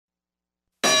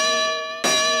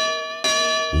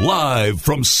Live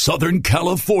from Southern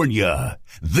California,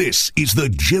 this is the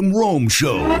Jim Rome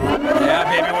Show. Yeah,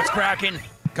 baby, what's cracking?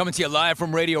 Coming to you live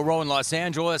from Radio Row in Los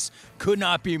Angeles. Could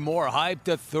not be more hyped,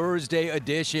 the Thursday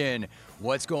edition.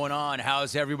 What's going on?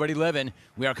 How's everybody living?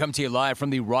 We are coming to you live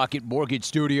from the Rocket Mortgage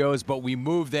Studios, but we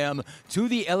moved them to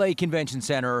the LA Convention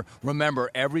Center. Remember,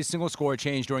 every single score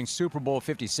change during Super Bowl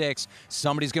 56,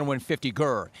 somebody's going to win 50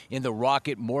 GER in the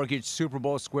Rocket Mortgage Super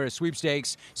Bowl Square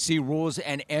Sweepstakes. See rules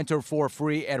and enter for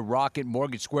free at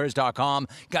rocketmortgagesquares.com.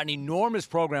 Got an enormous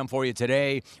program for you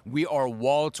today. We are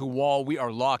wall to wall. We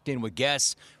are locked in with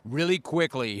guests. Really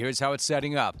quickly, here's how it's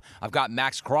setting up. I've got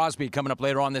Max Crosby coming up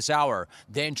later on this hour,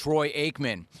 then Troy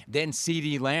Aikman, then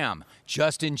CeeDee Lamb,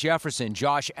 Justin Jefferson,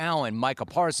 Josh Allen, Micah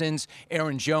Parsons,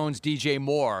 Aaron Jones, DJ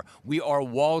Moore. We are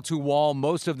wall to wall.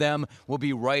 Most of them will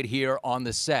be right here on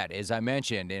the set, as I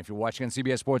mentioned. And if you're watching on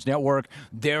CBS Sports Network,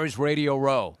 there's Radio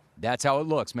Row. That's how it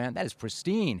looks, man. That is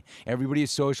pristine. Everybody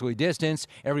is socially distanced.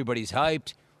 Everybody's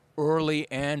hyped early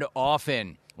and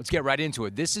often. Let's get right into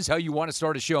it. This is how you want to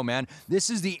start a show, man.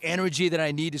 This is the energy that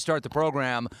I need to start the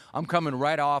program. I'm coming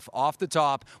right off the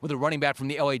top with a running back from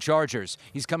the LA Chargers.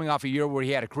 He's coming off a year where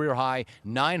he had a career-high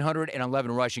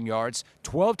 911 rushing yards,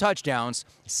 12 touchdowns,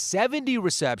 70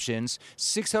 receptions,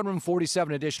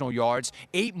 647 additional yards,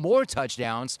 8 more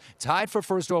touchdowns, tied for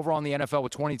first overall in the NFL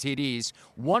with 20 TDs,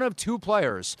 one of 2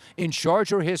 players in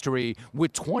Charger history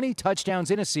with 20 touchdowns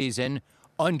in a season,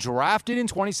 undrafted in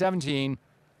 2017,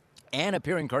 and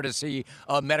appearing courtesy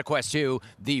of MetaQuest 2,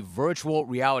 the virtual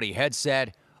reality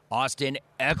headset. Austin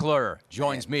Ekeler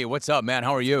joins me. What's up, man?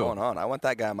 How are you? What's going on? I want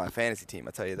that guy on my fantasy team,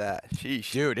 I'll tell you that.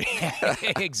 Sheesh. Dude,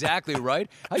 exactly right.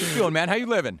 How you feeling, man? How you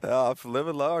living? Oh, I'm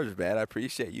living large, man. I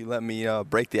appreciate you letting me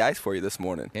break the ice for you this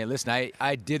morning. Hey, listen,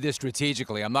 I did this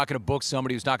strategically. I'm not going to book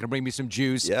somebody who's not going to bring me some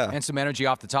juice and some energy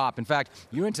off the top. In fact,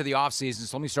 you're into the offseason,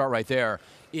 so let me start right there.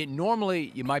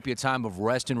 Normally, it might be a time of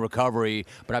rest and recovery,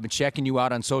 but I've been checking you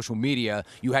out on social media.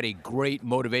 You had a great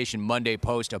Motivation Monday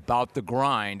post about the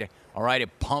grind. All right,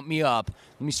 it pumped me up.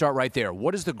 Let me start right there.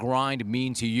 What does the grind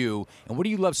mean to you, and what do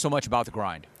you love so much about the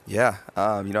grind? Yeah,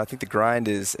 I think the grind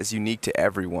is unique to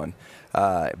everyone,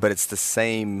 but it's the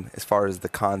same as far as the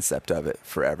concept of it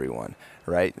for everyone,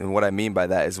 right? And what I mean by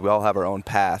that is we all have our own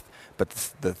path,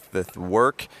 but the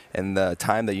work and the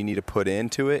time that you need to put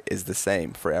into it is the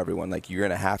same for everyone. Like, you're going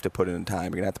to have to put in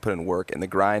time. You're going to have to put in work. And the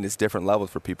grind is different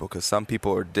levels for people because some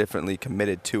people are differently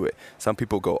committed to it. Some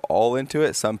people go all into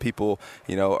it. Some people,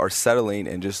 are settling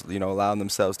and just, allowing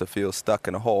themselves to feel stuck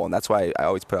in a hole. And that's why I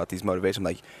always put out these motivations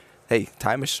like, hey,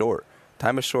 time is short.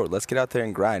 Time is short. Let's get out there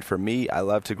and grind. For me, I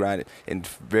love to grind in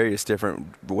various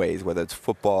different ways, whether it's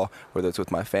football, whether it's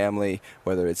with my family,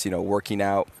 whether it's, working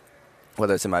out,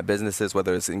 whether it's in my businesses,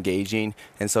 whether it's engaging.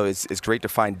 And so it's great to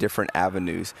find different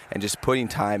avenues and just putting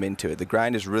time into it. The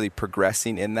grind is really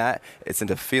progressing in that. It's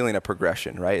into feeling a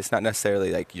progression, right? It's not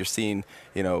necessarily like you're seeing,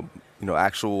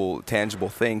 actual tangible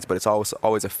things, but it's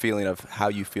always a feeling of how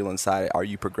you feel inside. Are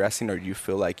you progressing, or do you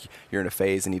feel like you're in a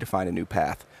phase and need to find a new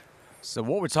path? So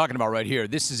what we're talking about right here,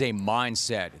 this is a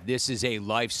mindset. This is a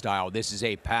lifestyle. This is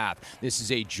a path. This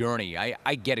is a journey.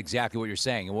 I get exactly what you're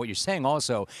saying. And what you're saying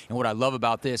also, and what I love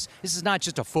about this is not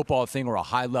just a football thing or a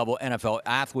high-level NFL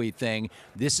athlete thing.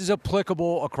 This is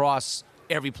applicable across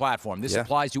every platform. This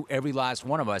applies to every last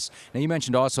one of us. Now, you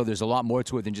mentioned also there's a lot more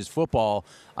to it than just football.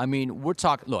 I mean, we're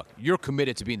talking, look, you're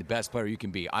committed to being the best player you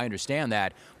can be. I understand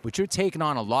that. But you're taking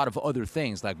on a lot of other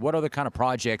things. Like, what other kind of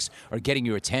projects are getting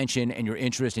your attention and your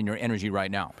interest and your energy right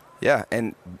now? Yeah,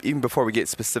 and even before we get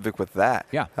specific with that,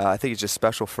 I think it's just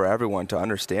special for everyone to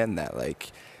understand that.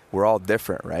 Like, we're all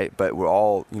different, right? But we're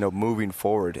all, moving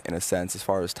forward in a sense as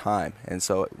far as time. And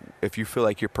so if you feel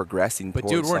like you're progressing But,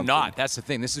 dude, we're not. That's the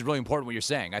thing. This is really important what you're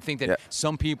saying. I think that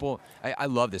some people, I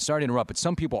love this. Sorry to interrupt, but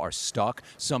some people are stuck.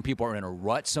 Some people are in a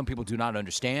rut. Some people do not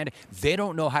understand. They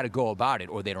don't know how to go about it,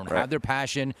 or they don't have their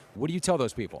passion. What do you tell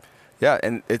those people? Yeah,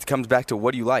 and it comes back to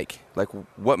what do you like? Like,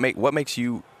 what makes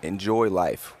you enjoy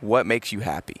life? What makes you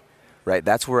happy, right?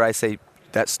 That's where I say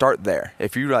that start there.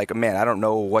 If you're like, man, I don't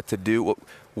know what to do,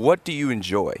 what do you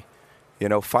enjoy?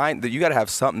 Find that you got to have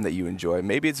something that you enjoy.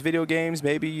 Maybe it's video games,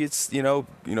 maybe it's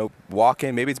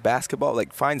walking, maybe it's basketball.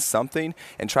 Like, find something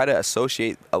and try to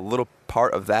associate a little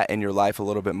part of that in your life a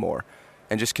little bit more.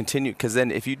 And just continue, because then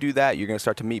if you do that, you're going to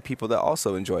start to meet people that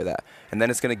also enjoy that. And then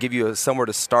it's going to give you somewhere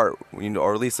to start,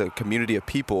 or at least a community of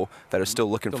people that are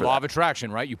still looking for that. The law of attraction,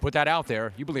 right? You put that out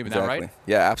there. You believe in that, right?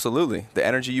 Yeah, absolutely. The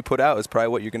energy you put out is probably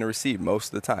what you're going to receive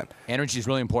most of the time. Energy is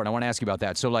really important. I want to ask you about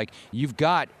that. So, like, you've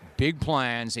got big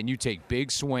plans and you take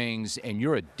big swings and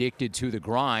you're addicted to the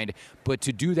grind. But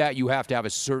to do that, you have to have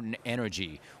a certain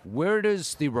energy. Where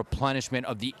does the replenishment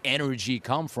of the energy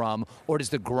come from, or does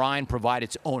the grind provide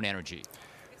its own energy?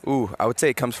 Ooh, I would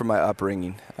say it comes from my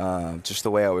upbringing, just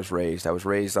the way I was raised. I was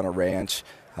raised on a ranch.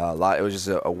 It was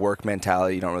just a work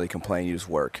mentality. You don't really complain, you just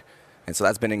work. And so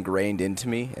that's been ingrained into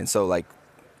me. And so, like,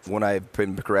 when I've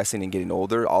been progressing and getting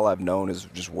older, all I've known is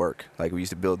just work. Like, we used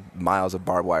to build miles of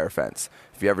barbed wire fence.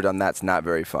 If you ever done that, it's not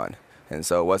very fun. And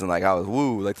so it wasn't like I was,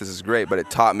 woo, like this is great, but it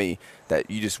taught me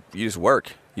that you just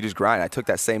work. You just grind. I took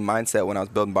that same mindset when I was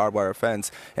building barbed wire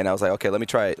fence, and I was like, okay, let me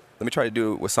try to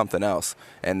do it with something else.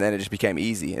 And then it just became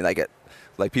easy. And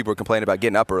like people were complaining about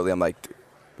getting up early. I'm like,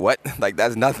 what? Like,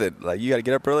 that's nothing. Like, you got to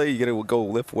get up early. You got to go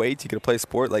lift weights. You got to play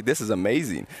sport. Like, this is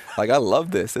amazing. Like, I love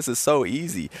this. This is so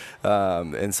easy.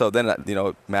 And so then,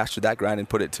 mastered that grind and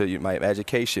put it to my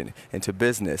education, into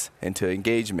business, into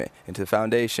engagement, into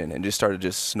foundation, and just started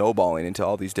just snowballing into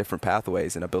all these different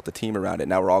pathways. And I built a team around it.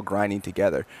 Now we're all grinding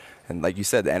together. And like you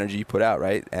said, the energy you put out,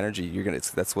 right? Energy,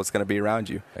 that's what's going to be around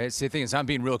you. It's the thing is, I'm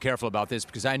being real careful about this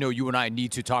because I know you and I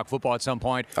need to talk football at some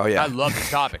point. Oh, yeah. I love this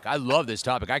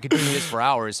topic. I could do this for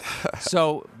hours.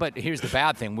 So, but here's the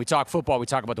bad thing. We talk football, we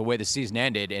talk about the way the season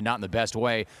ended, and not in the best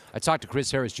way. I talked to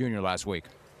Chris Harris Jr. last week,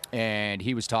 and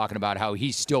he was talking about how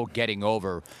he's still getting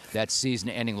over that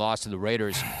season-ending loss to the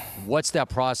Raiders. What's that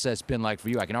process been like for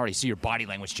you? I can already see your body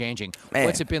language changing. Man.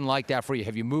 What's it been like that for you?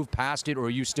 Have you moved past it, or are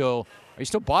you still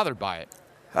bothered by it?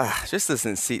 Just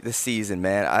this season,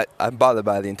 man. I'm bothered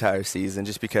by the entire season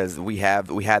just because we had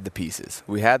the pieces.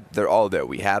 They're all there.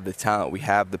 We have the talent. We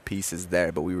have the pieces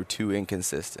there, but we were too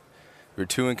inconsistent.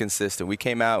 We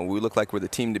came out and we look like we're the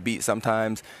team to beat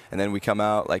sometimes, and then we come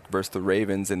out like versus the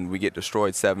Ravens and we get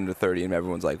destroyed 7-30, and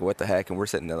everyone's like, "What the heck?" And we're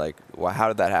sitting there like, "Well, how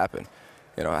did that happen?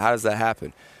 How does that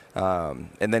happen?"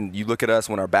 And then you look at us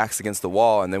when our back's against the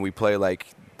wall, and then we play like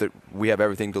we have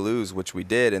everything to lose, which we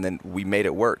did, and then we made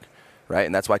it work, right?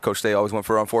 And that's why Coach Day always went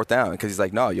for it on fourth down, because he's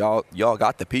like, "No, y'all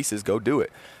got the pieces, go do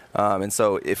it." And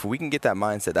so if we can get that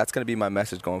mindset, that's going to be my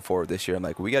message going forward this year. I'm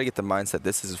like, we got to get the mindset.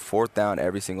 This is fourth down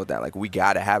every single down. Like, we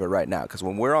got to have it right now, because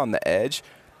when we're on the edge,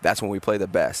 that's when we play the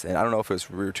best. And I don't know if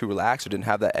we were too relaxed or didn't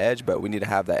have that edge, but we need to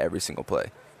have that every single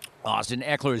play. Austin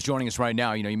Ekeler is joining us right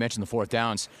now. You mentioned the fourth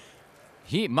downs.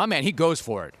 He goes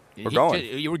for it. We're going.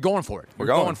 You were going for it. We're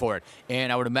going for it.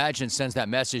 And I would imagine sends that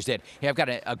message that, hey, I've got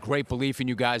a great belief in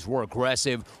you guys. We're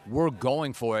aggressive. We're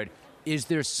going for it. Is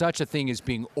there such a thing as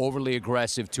being overly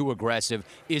aggressive, too aggressive?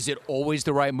 Is it always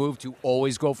the right move to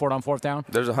always go for it on fourth down?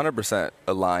 There's 100%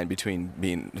 a line between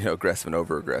being aggressive and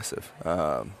over-aggressive.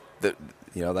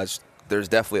 There's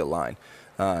definitely a line.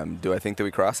 Do I think that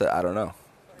we cross it? I don't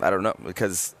know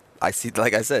because I see,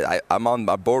 like I said, I'm on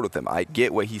board with him. I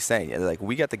get what he's saying. Like,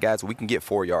 we got the guys, we can get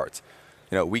 4 yards.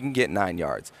 We can get 9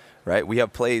 yards, right? We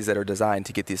have plays that are designed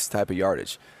to get this type of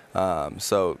yardage. I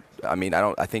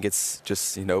think it's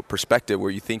just, perspective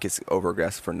where you think it's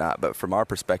over-aggressive or not. But from our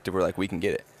perspective, we're like, we can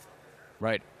get it.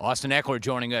 Right. Austin Ekeler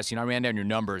joining us. I ran down your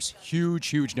numbers.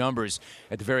 Huge numbers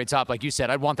at the very top. Like you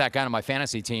said, I'd want that guy on my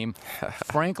fantasy team.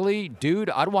 Frankly, dude,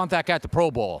 I'd want that guy at the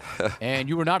Pro Bowl. And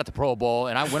you were not at the Pro Bowl,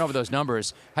 and I went over those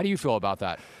numbers. How do you feel about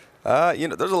that?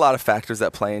 There's a lot of factors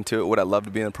that play into it. Would I love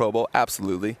to be in the Pro Bowl?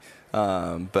 Absolutely.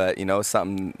 But it's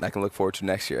something I can look forward to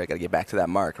next year. I got to get back to that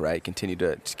mark, right? Continue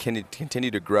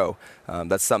to grow.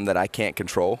 That's something that I can't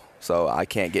control, so I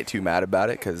can't get too mad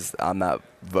about it because I'm not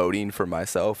voting for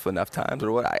myself enough times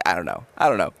or what. I don't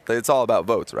know. It's all about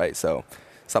votes, right? So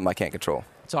something I can't control.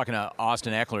 Talking to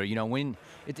Austin Ekeler, when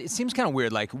it seems kind of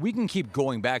weird, like we can keep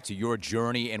going back to your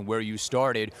journey and where you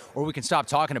started, or we can stop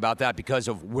talking about that because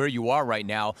of where you are right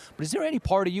now. But is there any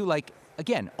part of you, like,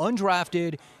 again,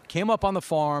 undrafted, came up on the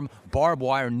farm, barbed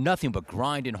wire, nothing but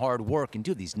grind and hard work, and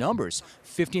dude, these numbers,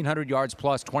 1,500 yards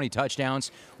plus, 20 touchdowns.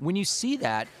 When you see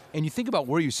that and you think about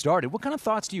where you started, what kind of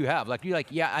thoughts do you have? Like, you're like,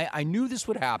 yeah, I knew this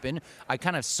would happen. I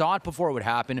kind of saw it before it would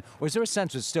happen. Or is there a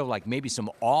sense of still like maybe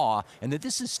some awe and that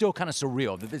this is still kind of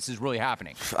surreal, that this is really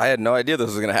happening? I had no idea this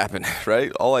was going to happen,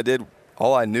 right?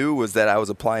 All I knew was that I was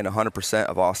applying 100%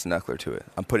 of Austin Ekeler to it.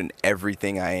 I'm putting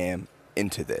everything I am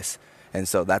into this. And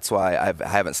so that's why I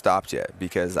haven't stopped yet,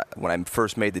 because when I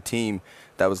first made the team,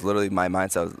 that was literally my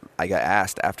mindset. I got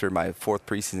asked after my fourth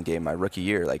preseason game, my rookie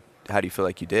year, like, how do you feel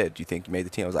like you did? Do you think you made the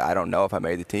team? I was like, I don't know if I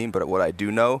made the team, but what I do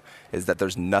know is that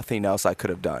there's nothing else I could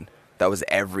have done. That was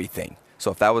everything. So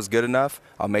if that was good enough,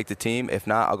 I'll make the team. If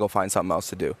not, I'll go find something else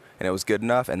to do. And it was good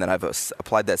enough, and then I've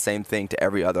applied that same thing to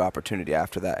every other opportunity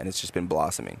after that, and it's just been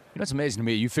blossoming. You know, it's amazing to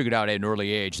me. You figured out at an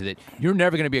early age that you're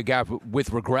never going to be a guy with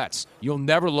regrets. You'll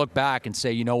never look back and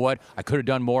say, you know what, I could have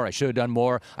done more, I should have done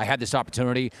more, I had this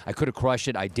opportunity, I could have crushed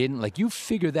it, I didn't. Like, you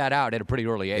figured that out at a pretty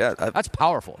early age. Yeah, that's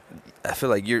powerful. I feel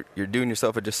like you're doing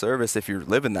yourself a disservice if you're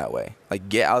living that way. Like,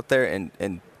 get out there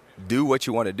and do what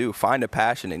you want to do. Find a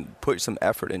passion and put some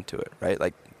effort into it, right?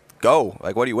 Like, go.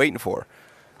 Like, what are you waiting for?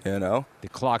 You know? The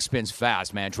clock spins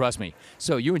fast, man. Trust me.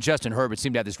 So you and Justin Herbert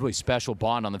seem to have this really special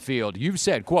bond on the field. You've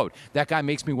said, quote, that guy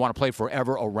makes me want to play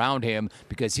forever around him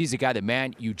because he's a guy that,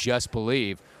 man, you just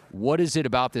believe. What is it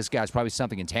about this guy? It's probably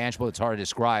something intangible. It's hard to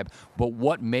describe. But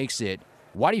what makes it?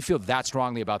 Why do you feel that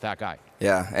strongly about that guy?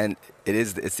 Yeah, and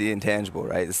it's the intangible,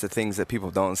 right? It's the things that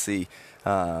people don't see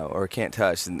or can't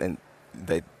touch, and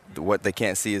what they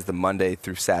can't see is the Monday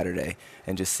through Saturday,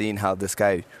 and just seeing how this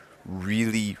guy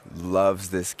really loves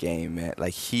this game, man.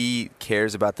 Like, he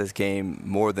cares about this game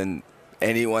more than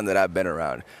anyone that I've been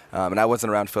around. And I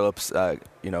wasn't around Philip's,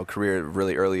 career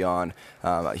really early on.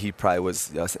 He probably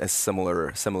was a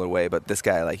similar way. But this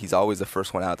guy, like, he's always the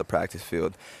first one out at the practice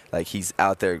field. Like, he's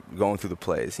out there going through the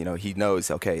plays. You know, he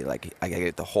knows, okay, like, I got to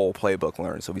get the whole playbook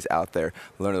learned. So he's out there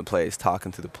learning the plays,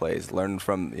 talking through the plays, learning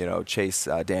from, Chase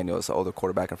Daniels, the older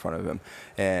quarterback in front of him.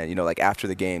 And, like, after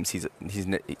the games, he's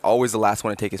always the last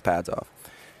one to take his pads off.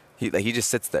 He just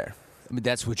sits there. I mean,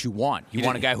 that's what you want. You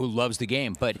want a guy who loves the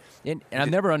game. But and I've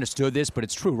never understood this, but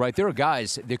it's true, right? There are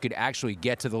guys that could actually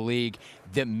get to the league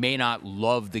that may not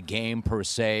love the game per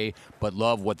se, but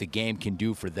love what the game can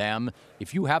do for them.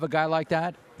 If you have a guy like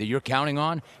that you're counting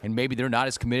on, and maybe they're not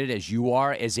as committed as you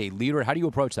are as a leader, how do you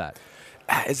approach that?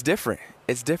 It's different.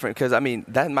 It's different because, I mean,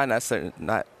 that might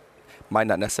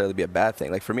not necessarily be a bad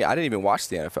thing. Like, for me, I didn't even watch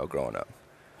the NFL growing up.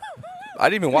 I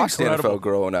didn't even watch the NFL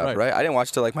growing up, right? I didn't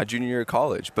watch till like my junior year of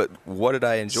college. But what did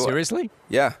I enjoy? Seriously?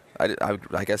 Yeah.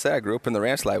 Like I said, I grew up in the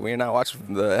ranch life. We are not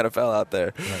watching the NFL out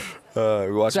there. Right.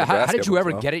 We watched How did you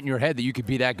ever get it in your head that you could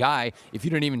be that guy if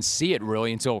you didn't even see it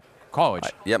really until college?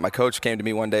 My coach came to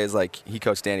me one day. He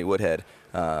coached Danny Woodhead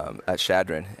at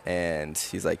Shadron. And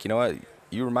he's like, you know what?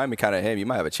 You remind me kind of him. You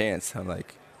might have a chance. I'm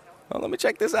like, well, let me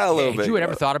check this out a little bit. Had you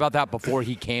ever thought about that before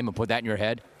he came and put that in your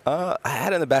head? I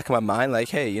had it in the back of my mind, like,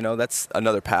 hey, that's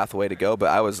another pathway to go. But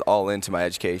I was all into my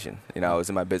education. I was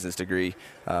in my business degree.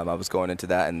 I was going into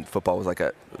that, and football was like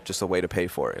just a way to pay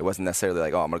for it. It wasn't necessarily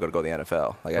like, oh, I'm going to go to the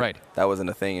NFL. Like, right. That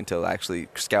wasn't a thing until actually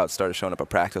scouts started showing up at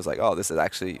practice. I was like, oh, this is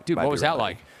actually. Dude, what was that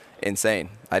like? Insane.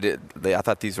 I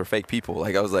thought these were fake people.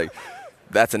 Like, I was like,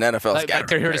 that's an NFL scout.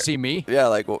 They're here to see me?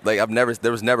 Yeah, there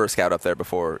was never a scout up there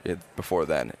before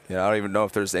then. I don't even know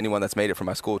if there's anyone that's made it from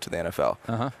my school to the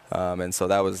NFL. And so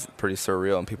that was pretty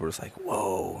surreal, and people were just like,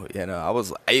 whoa. I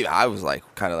was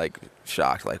like kind of like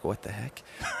shocked, like, what the heck?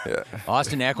 Yeah.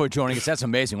 Austin Ekeler joining us. That's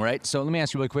amazing, right? So let me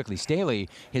ask you really quickly. Staley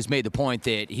has made the point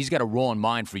that he's got a role in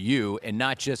mind for you, and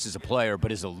not just as a player,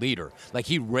 but as a leader. Like,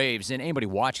 he raves, and anybody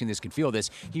watching this can feel this,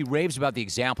 he raves about the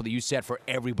example that you set for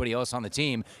everybody else on the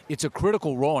team. It's a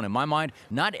critical role, and in my mind,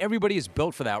 not everybody is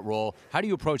built for that role. How do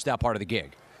you approach that part of the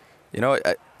gig?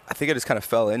 I think I just kind of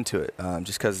fell into it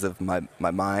just because of my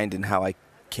mind and how I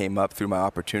came up through my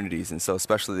opportunities. And so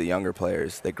especially the younger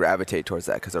players, they gravitate towards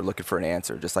that because they're looking for an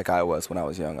answer, just like I was when I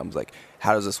was young. I was like,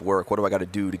 how does this work? What do I got to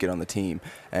do to get on the team?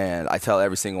 And I tell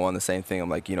every single one the same thing. I'm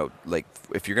like, like,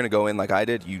 if you're going to go in like I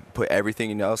did, you put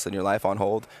everything else in your life on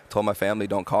hold. Told my family,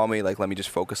 don't call me. Like, let me just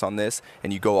focus on this.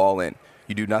 And you go all in.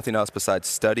 You do nothing else besides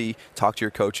study, talk to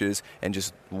your coaches, and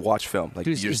just watch film. Like,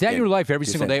 dude, is that your life every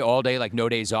single day, all day, like no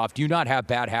days off? Do you not have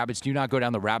bad habits? Do you not go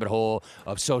down the rabbit hole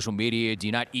of social media? Do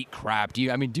you not eat crap? Do you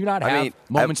not have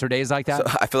moments or days like that?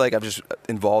 So I feel like I've just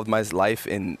involved my life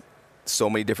in so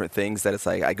many different things that it's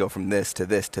like I go from this to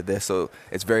this to this, so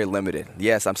it's very limited.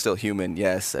 Yes, I'm still human.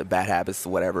 Yes, bad habits,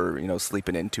 whatever,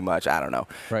 sleeping in too much. I don't know.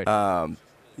 Right.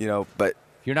 But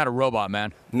you're not a robot,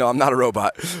 man. No, I'm not a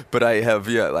robot. But I have,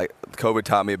 like COVID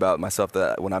taught me about myself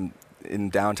that when I'm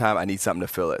in downtime, I need something to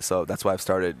fill it. So that's why I've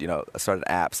started, I started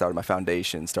an app, started my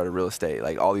foundation, started real estate,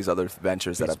 like all these other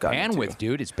ventures that I've gotten into. It's bandwidth,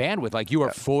 dude. It's bandwidth. Like, you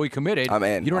are fully committed. I'm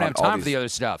in. You don't have time for the other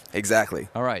stuff. Exactly.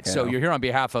 All right. So you're here on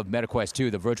behalf of MetaQuest 2,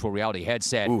 the virtual reality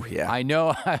headset. Ooh, yeah. I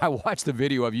know. I watched the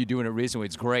video of you doing it recently.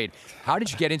 It's great. How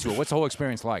did you get into it? What's the whole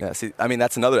experience like? Yeah, see,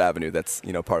 that's another avenue that's,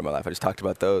 part of my life. I just talked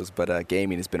about those, but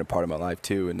gaming has been a part of my life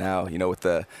too. And now, with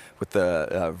the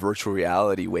virtual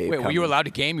reality wave. Wait, were you allowed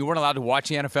to game? You weren't allowed to watch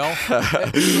the NFL?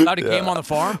 You allowed to game on the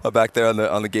farm? Back there on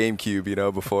the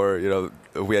GameCube, before,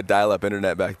 we had dial-up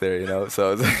internet back there,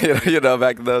 so it was,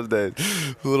 back in those days,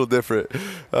 a little different.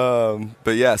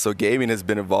 But yeah, so gaming has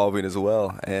been evolving as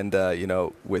well, and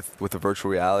with the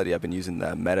virtual reality, I've been using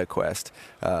the Meta Quest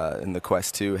and the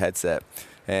Quest 2 headset,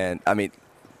 and I mean,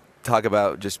 talk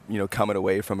about just coming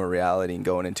away from a reality and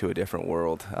going into a different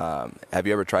world. Have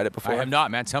you ever tried it before? I have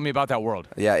not, man. Tell me about that world.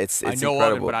 Yeah, it's I know incredible.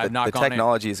 of it, but I've not the gone in.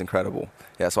 technology is incredible.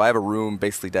 Yeah, so I have a room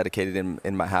basically dedicated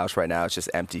in my house right now. It's just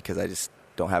empty because I just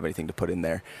don't have anything to put in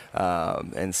there,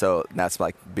 and so that's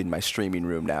like been my streaming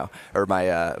room now, or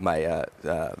my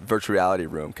virtual reality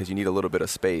room, because you need a little bit of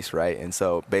space, right? And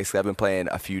so basically I've been playing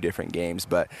a few different games,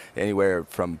 but anywhere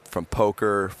from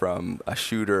poker, from a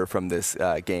shooter, from this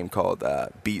game called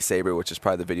Beat Saber, which is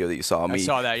probably the video that you saw me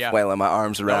flailing my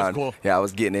arms around. That was cool. Yeah, I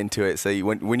was getting into it. So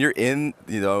when you're in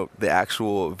the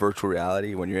actual virtual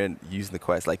reality, when you're in using the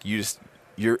Quest, like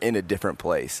you're in a different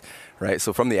place, right?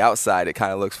 So from the outside, it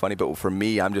kind of looks funny, but for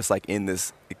me, I'm just like in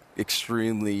this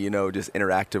extremely, just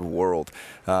interactive world.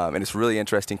 And it's really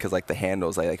interesting because like the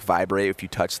handles, like vibrate if you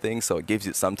touch things. So it gives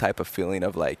you some type of feeling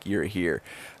of like you're here.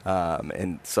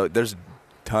 And so there's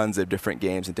tons of different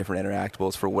games and different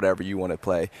interactables for whatever you want to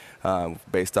play,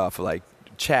 based off of like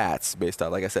chats, based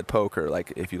on, like I said, poker.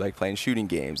 Like if you like playing shooting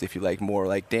games, if you like more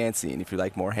like dancing, if you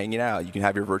like more hanging out, you can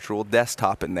have your virtual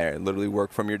desktop in there and literally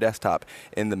work from your desktop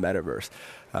in the metaverse.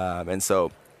 And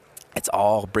so it's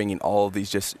all bringing all of these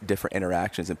just different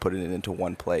interactions and putting it into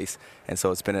one place. And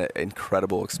so it's been an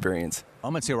incredible experience.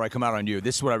 I'm going to say where I come out on you.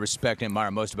 This is what I respect and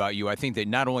admire most about you. I think that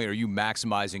not only are you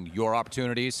maximizing your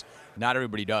opportunities, not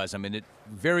everybody does. I mean,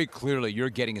 very clearly you're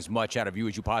getting as much out of you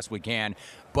as you possibly can,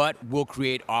 but will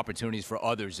create opportunities for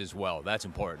others as well. That's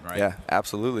important, right? Yeah,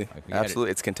 absolutely.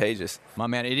 Absolutely. It's contagious. My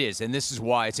man, it is. And this is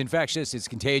why. It's infectious. It's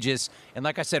contagious. And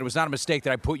like I said, it was not a mistake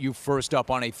that I put you first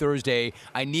up on a Thursday.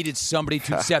 I needed somebody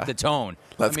to set the tone.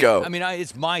 Let's go. I mean,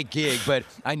 it's my gig, but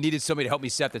I needed somebody to help me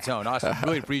set the tone. Austin,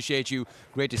 really appreciate you.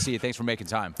 Great to see you. Thanks for making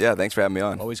time. Yeah, thanks for having me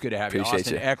on. Always good to have you.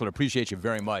 Appreciate Austin Ekeler, appreciate you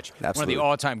very much. Absolutely. One of the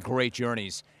all-time great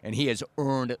journeys, and he has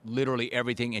earned literally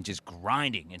everything and just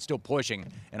grinding and still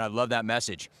pushing, and I love that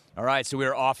message. All right, so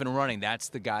we're off and running. That's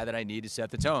the guy that I need to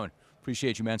set the tone.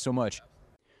 Appreciate you, man, so much.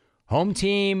 Home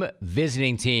team,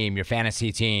 visiting team, your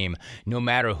fantasy team. No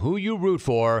matter who you root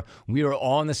for, we are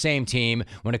all on the same team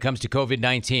when it comes to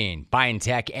COVID-19.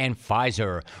 BioNTech and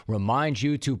Pfizer remind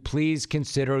you to please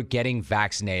consider getting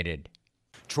vaccinated.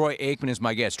 Troy Aikman is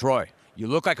my guest. Troy, you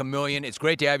look like a million. It's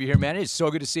great to have you here, man. It's so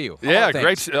good to see you. Yeah,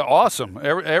 great. Awesome.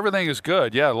 Everything is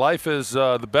good. Yeah, life is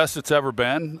the best it's ever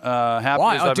been. Happy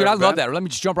Why? as I've Dude, ever I love been. that. Let me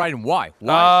just jump right in. Why?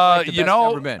 Why is life the best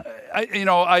it's ever been?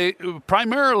 I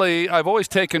primarily, I've always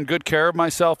taken good care of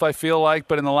myself, I feel like,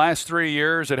 but in the last 3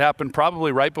 years, it happened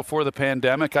probably right before the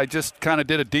pandemic. I just kind of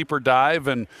did a deeper dive,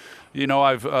 and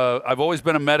I've always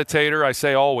been a meditator. I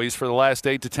say always for the last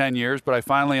 8 to 10 years, but I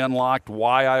finally unlocked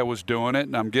why I was doing it,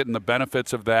 and I'm getting the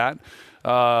benefits of that.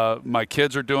 My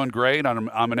kids are doing great. I'm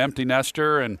an empty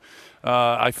nester, and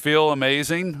I feel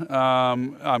amazing.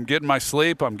 I'm getting my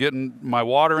sleep. I'm getting my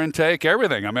water intake,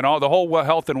 everything. I mean, the whole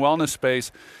health and wellness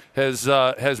space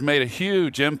has made a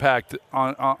huge impact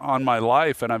on my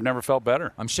life, and I've never felt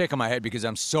better. I'm shaking my head because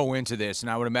I'm so into this, and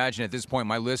I would imagine at this point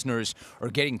my listeners are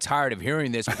getting tired of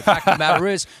hearing this. But the fact of the matter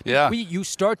is, you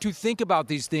start to think about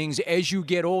these things as you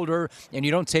get older, and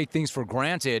you don't take things for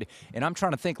granted. And I'm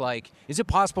trying to think, like, is it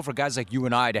possible for guys like you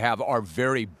and I to have our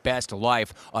very best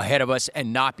life ahead of us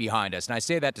and not behind us? And I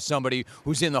say that to somebody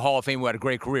who's in the Hall of Fame who had a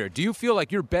great career. Do you feel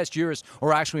like your best years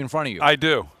are actually in front of you? I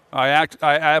do. I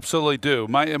absolutely do.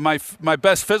 My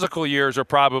best physical years are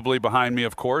probably behind me,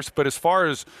 of course, but as far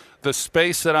as the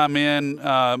space that I'm in,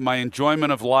 my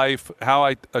enjoyment of life, how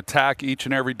I attack each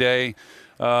and every day,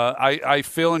 I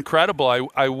feel incredible.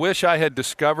 I wish I had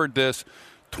discovered this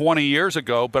 20 years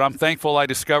ago, but I'm thankful I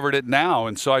discovered it now.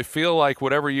 And so I feel like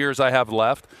whatever years I have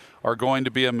left are going to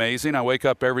be amazing. I wake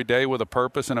up every day with a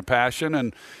purpose and a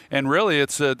passion, and really,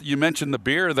 it's you mentioned the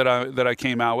beer that I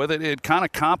came out with. It kind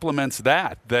of complements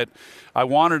that I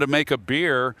wanted to make a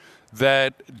beer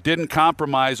that didn't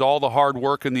compromise all the hard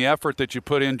work and the effort that you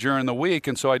put in during the week.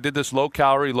 And so I did this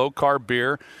low-calorie, low-carb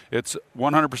beer. It's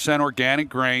 100% organic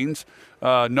grains,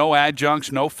 no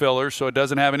adjuncts, no fillers, so it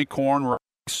doesn't have any corn,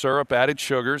 syrup, added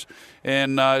sugars,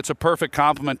 and it's a perfect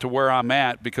complement to where I'm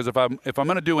at, because if I'm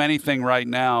going to do anything right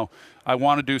now, I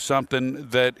want to do something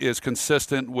that is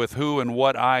consistent with who and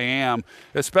what I am,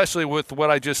 especially with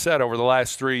what I just said over the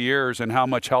last 3 years and how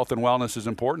much health and wellness is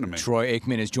important to me. Troy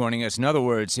Aikman is joining us. In other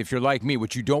words, if you're like me,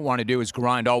 what you don't want to do is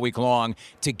grind all week long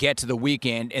to get to the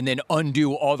weekend and then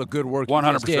undo all the good work you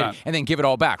 100%. just did and then give it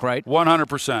all back, right?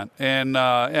 100%. And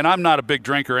I'm not a big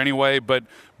drinker anyway, but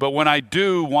when I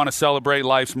do want to celebrate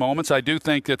life's moments, I do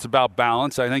think it's about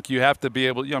balance. I think you have to be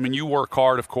able – I mean, you work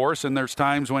hard, of course, and there's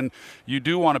times when you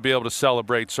do want to be able to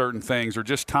celebrate certain things or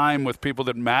just time with people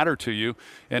that matter to you,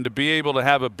 and to be able to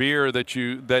have a beer that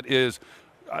is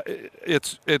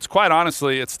it's quite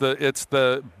honestly, it's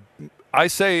the I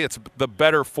say it's the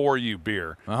better for you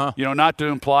beer. You know, not to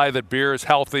imply that beer is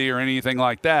healthy or anything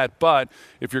like that, but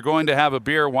if you're going to have a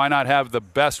beer, why not have the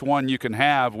best one you can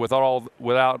have without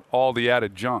all the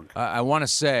added junk? I want to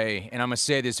say, and I'm going to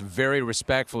say this very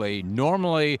respectfully,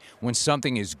 normally when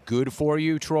something is good for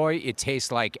you, Troy, it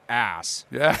tastes like ass.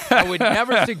 Yeah. I would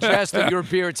never suggest that your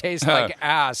beer tastes like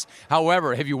ass.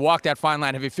 However, have you walked that fine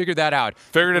line? Have you figured that out?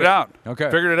 Figured it out. Okay.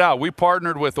 Figured it out. We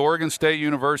partnered with Oregon State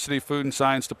University Food and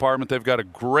Science Department. They've got a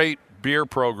great beer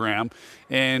program,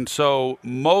 and so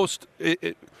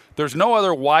there's no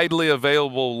other widely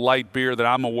available light beer that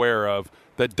I'm aware of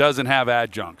that doesn't have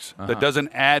adjuncts, that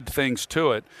doesn't add things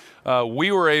to it.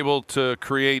 We were able to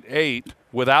create 8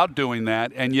 without doing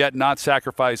that and yet not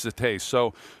sacrifice the taste.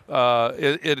 So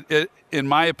it in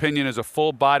my opinion, is a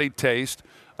full-bodied taste.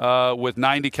 With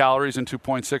 90 calories and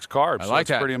 2.6 carbs. I like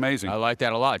that. That's pretty amazing. I like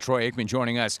that a lot. Troy Aikman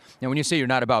joining us. Now, when you say you're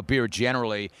not about beer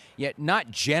generally, yet not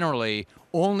generally,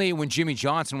 only when Jimmy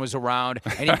Johnson was around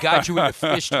and he got you into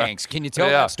fish tanks. Can you tell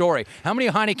that story? How many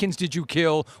Heinekens did you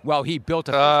kill while he built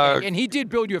a fish tank? And he did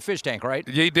build you a fish tank, right?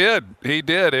 He did.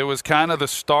 It was kind of the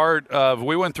start of –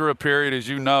 we went through a period, as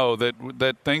you know,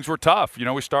 that things were tough. You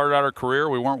know, we started out our career.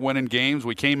 We weren't winning games.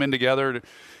 We came in together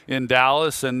in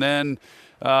Dallas, and then –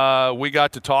 we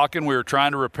got to talking. We were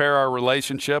trying to repair our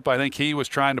relationship. I think he was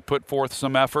trying to put forth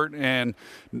some effort, and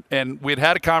we'd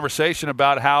had a conversation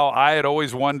about how I had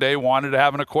always one day wanted to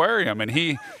have an aquarium, and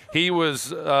he was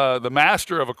the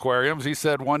master of aquariums. He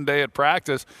said one day at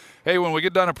practice, hey, when we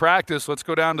get done at practice, let's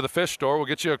go down to the fish store. We'll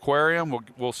get you an aquarium.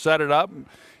 We'll set it up.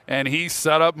 And he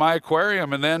set up my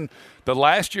aquarium. And then the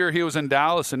last year he was in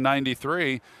Dallas in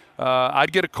 '93,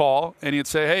 I'd get a call, and he'd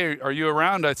say, hey, are you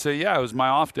around? I'd say, yeah, it was my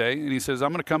off day. And he says, I'm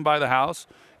going to come by the house,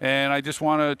 and I just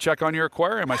want to check on your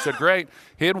aquarium. I said, great.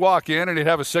 He'd walk in, and he'd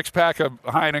have a 6-pack of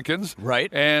Heinekens.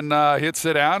 Right. And he'd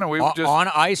sit down, and we would just – On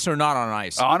ice or not on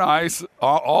ice? On ice.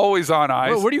 Always on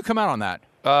ice. Where do you come out on that?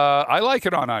 I like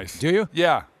it on ice. Do you?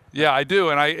 Yeah. Yeah, I do.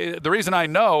 And the reason I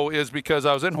know is because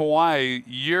I was in Hawaii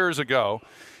years ago,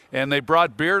 and they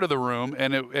brought beer to the room,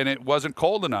 and it wasn't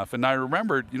cold enough. And I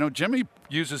remembered, Jimmy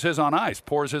uses his on ice,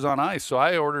 pours his on ice. So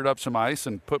I ordered up some ice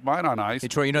and put mine on ice. Hey,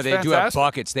 Troy, they do have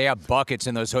buckets. They have buckets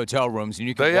in those hotel rooms, and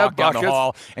you can walk down the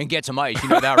hall and get some ice. You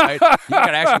know that, right? You got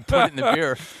to actually put it in the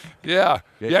beer. Yeah,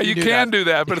 you can do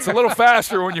that, but it's a little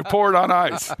faster when you pour it on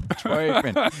ice. Troy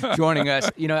Aikman joining us.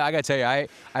 I got to tell you,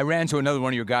 I ran to another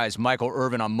one of your guys, Michael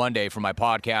Irvin, on Monday for my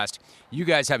podcast. You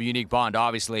guys have a unique bond,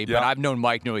 obviously, but I've known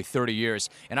Mike nearly 30 years,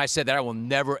 and I said that I will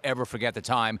never, ever forget the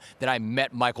time that I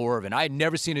met Michael Irvin. I had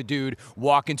never seen a dude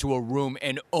walk into a room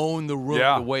and own the room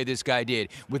the way this guy did,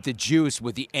 with the juice,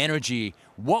 with the energy.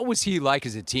 What was he like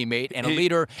as a teammate and a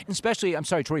leader, and especially, I'm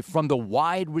sorry, Troy, from the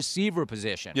wide receiver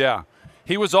position? Yeah,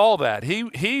 he was all that.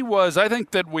 He was, I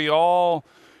think that we all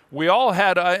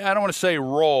had, I don't want to say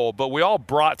role, but we all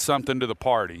brought something to the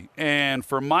party. And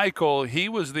for Michael, he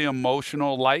was the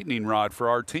emotional lightning rod for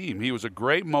our team. He was a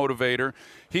great motivator.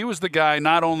 He was the guy,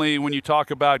 not only when you talk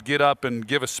about get up and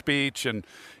give a speech and,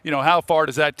 how far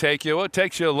does that take you? Well, it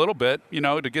takes you a little bit,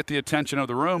 to get the attention of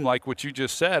the room, like what you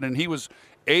just said. And he was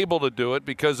able to do it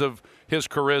because of his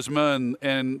charisma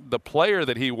and the player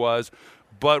that he was.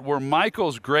 But where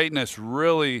Michael's greatness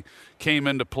really came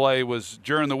into play was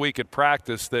during the week at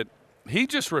practice, that he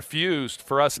just refused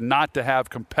for us not to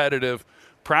have competitive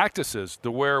practices,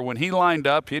 to where when he lined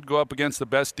up, he'd go up against the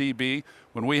best DB.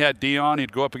 When we had Dion,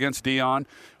 he'd go up against Dion.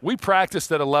 We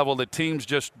practiced at a level that teams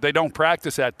they don't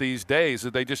practice at these days.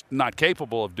 They're just not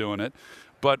capable of doing it.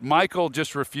 But Michael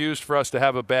just refused for us to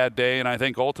have a bad day, and I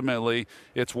think ultimately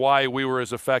it's why we were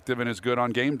as effective and as good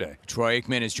on game day. Troy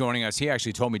Aikman is joining us. He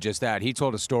actually told me just that. He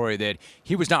told a story that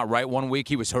he was not right one week.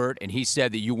 He was hurt, and he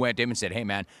said that you went to him and said, hey,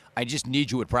 man, I just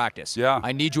need you at practice. Yeah.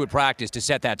 I need you at practice to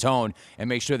set that tone and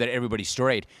make sure that everybody's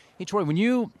straight. Hey, Troy, when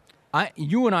you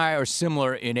You and I are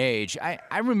similar in age.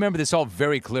 I remember this all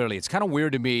very clearly. It's kind of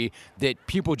weird to me that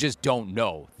people just don't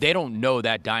know. They don't know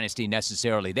that dynasty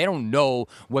necessarily. They don't know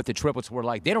what the triplets were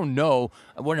like. They don't know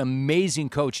what an amazing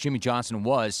coach Jimmy Johnson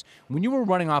was. When you were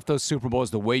running off those Super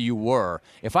Bowls the way you were,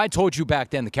 if I told you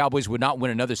back then the Cowboys would not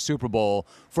win another Super Bowl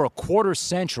for a quarter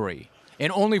century,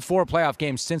 and only 4 playoff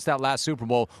games since that last Super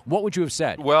Bowl, what would you have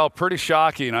said? Well, pretty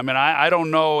shocking. I mean, I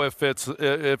don't know if it's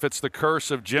the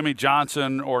curse of Jimmy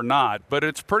Johnson or not, but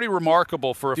it's pretty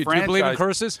remarkable for a franchise. Do you believe in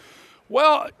curses?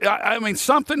 Well, I mean,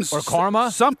 something's or karma.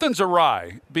 Something's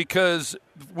awry, because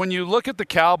when you look at the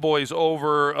Cowboys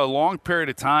over a long period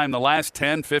of time, the last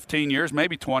 10, 15 years,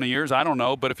 maybe 20 years, I don't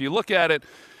know, but if you look at it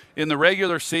in the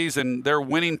regular season, their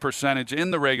winning percentage in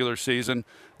the regular season,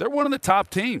 they're one of the top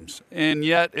teams, and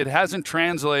yet it hasn't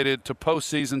translated to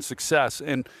postseason success.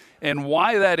 And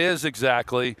why that is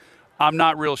exactly, I'm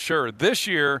not real sure. This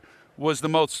year was the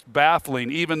most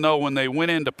baffling, even though when they went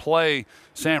in to play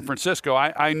San Francisco,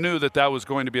 I knew that was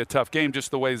going to be a tough game, just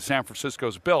the way San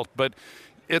Francisco's built. But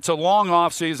it's a long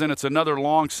offseason. It's another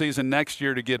long season next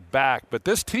year to get back. But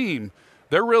this team,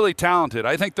 they're really talented.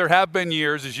 I think there have been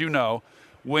years, as you know,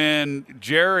 when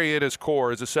Jerry at his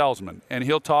core is a salesman, and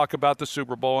he'll talk about the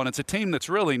Super Bowl, and it's a team that's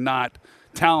really not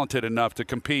talented enough to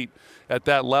compete at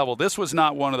that level. This was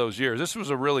not one of those years. This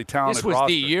was a really talented roster. This was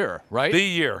the year, right? The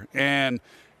year. And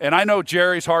I know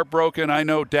Jerry's heartbroken. I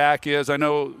know Dak is. I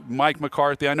know Mike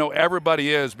McCarthy. I know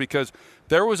everybody is, because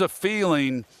there was a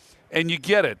feeling, and you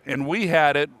get it, and we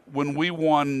had it when we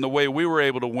won the way we were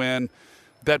able to win,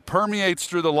 that permeates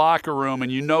through the locker room,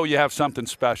 and you know you have something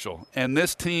special. And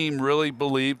this team really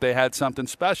believed they had something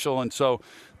special, and so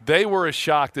they were as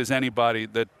shocked as anybody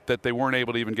that they weren't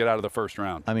able to even get out of the first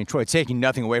round. I mean, Troy, taking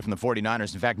nothing away from the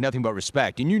 49ers, in fact, nothing but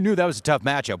respect. And you knew that was a tough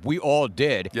matchup. We all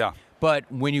did. Yeah.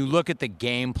 But when you look at the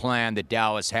game plan that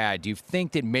Dallas had, do you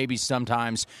think that maybe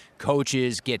sometimes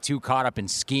coaches get too caught up in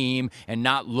scheme and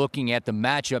not looking at the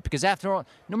matchup? Because after all,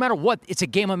 no matter what, it's a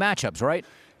game of matchups, right?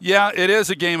 Yeah, it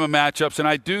is a game of matchups, and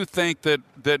I do think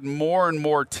that more and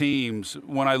more teams,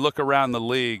 when I look around the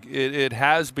league, it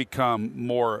has become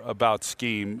more about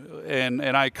scheme. And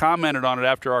I commented on it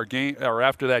after our game, or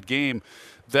after that game,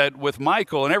 that with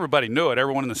Michael, and everybody knew it,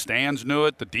 everyone in the stands knew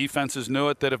it, the defenses knew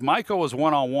it, that if Michael was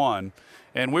one-on-one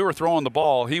and we were throwing the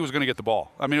ball, he was going to get the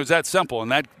ball. I mean, it was that simple,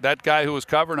 and that guy who was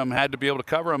covering him had to be able to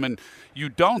cover him, and you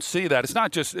don't see that. It's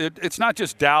not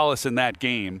just Dallas in that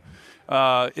game.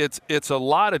 It's a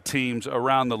lot of teams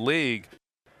around the league,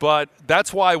 but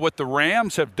that's why what the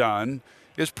Rams have done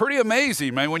is pretty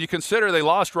amazing, man. When you consider they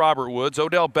lost Robert Woods,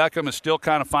 Odell Beckham is still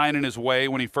kind of finding his way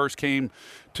when he first came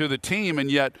to the team,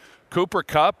 and yet Cooper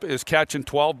Kupp is catching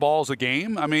 12 balls a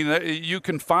game. I mean, you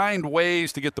can find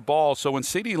ways to get the ball. So when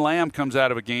CeeDee Lamb comes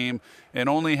out of a game and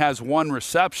only has 1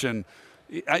 reception,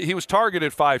 he was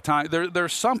targeted 5 times.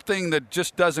 There's something that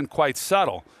just doesn't quite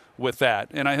settle with that,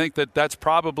 and I think that's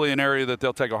probably an area that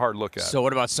they'll take a hard look at. So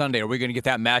what about Sunday? Are we going to get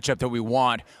that matchup that we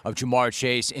want of Jamar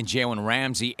Chase and Jalen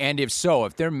Ramsey? And if so,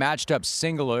 if they're matched up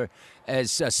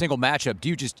as a single matchup, do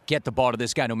you just get the ball to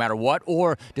this guy no matter what,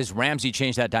 or does Ramsey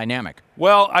change that dynamic?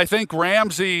 Well, I think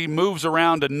Ramsey moves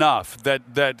around enough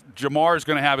that Jamar is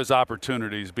going to have his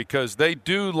opportunities, because they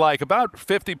do, like, about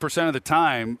 50% of the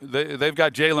time, they've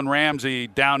got Jalen Ramsey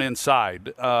down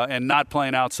inside and not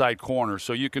playing outside corner.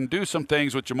 So you can do some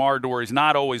things with Jamar to where he's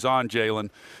not always on Jalen.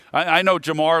 I know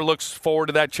Jamar looks forward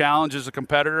to that challenge as a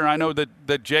competitor, and I know that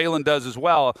Jalen does as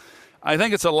well. I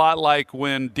think it's a lot like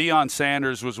when Deion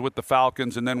Sanders was with the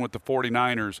Falcons and then with the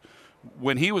 49ers.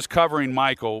 When he was covering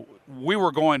Michael, we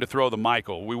were going to throw the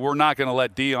Michael. We were not going to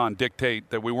let Deion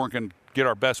dictate that we weren't going to get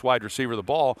our best wide receiver the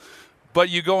ball. But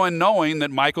you go in knowing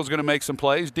that Michael's going to make some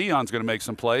plays, Deion's going to make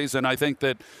some plays, and I think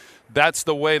that's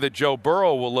the way that Joe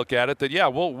Burrow will look at it, that, yeah,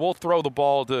 we'll throw the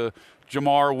ball to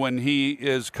Jamar when he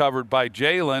is covered by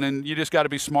Jalen, and you just got to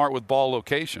be smart with ball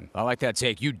location. I like that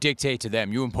take. You dictate to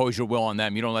them. You impose your will on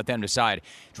them. You don't let them decide.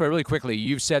 Troy, really quickly,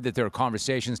 you've said that there are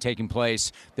conversations taking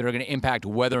place that are going to impact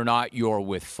whether or not you're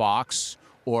with Fox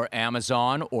or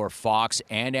Amazon, or Fox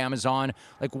and Amazon.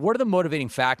 Like, what are the motivating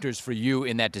factors for you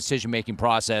in that decision-making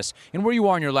process and where you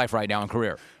are in your life right now and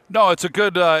career? No, it's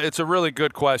a really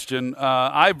good question.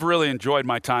 I've really enjoyed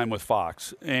my time with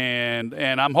Fox, and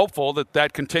I'm hopeful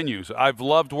that continues. I've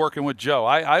loved working with Joe.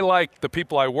 I like the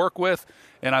people I work with,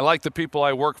 and I like the people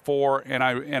I work for, and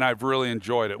I've really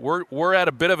enjoyed it. We're at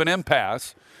a bit of an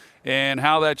impasse, and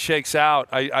how that shakes out,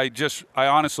 I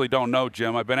honestly don't know,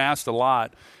 Jim. I've been asked a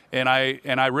lot, And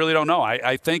I really don't know.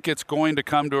 I think it's going to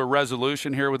come to a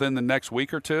resolution here within the next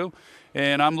week or two.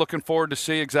 And I'm looking forward to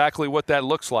see exactly what that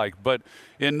looks like. But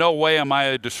in no way am I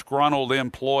a disgruntled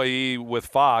employee with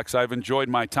Fox. I've enjoyed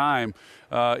my time.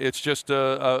 It's just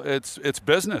it's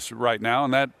business right now,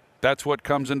 and that's what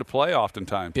comes into play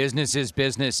oftentimes. Business is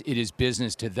business. It is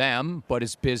business to them, but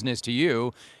it's business to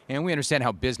you. And we understand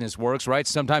how business works, right?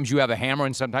 Sometimes you have a hammer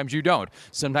and sometimes you don't.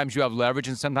 Sometimes you have leverage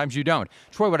and sometimes you don't.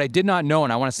 Troy, what I did not know,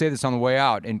 and I want to say this on the way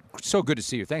out, and so good to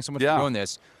see you. Thanks so much for doing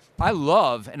this. I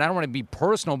love, and I don't want to be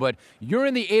personal, but you're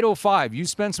in the 805. You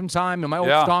spent some time in my old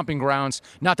stomping grounds.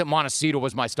 Not that Montecito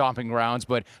was my stomping grounds,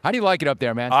 but how do you like it up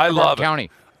there, man? I love it.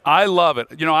 County. I love it.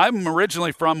 You know, I'm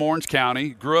originally from Orange County,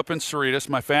 grew up in Cerritos.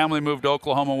 My family moved to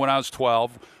Oklahoma when I was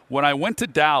 12. When I went to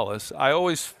Dallas, I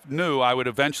always knew I would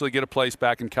eventually get a place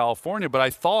back in California, but I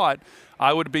thought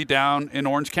I would be down in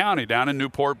Orange County, down in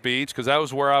Newport Beach, because that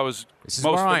was where I was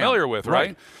most familiar with,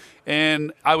 right?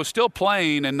 And I was still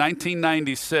playing in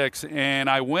 1996, and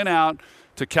I went out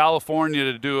to California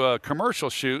to do a commercial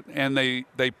shoot, and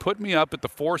they put me up at the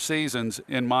Four Seasons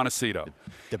in Montecito.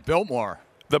 The Biltmore.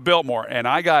 The Biltmore. And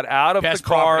I got out of Best the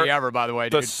car. Property ever, by the way,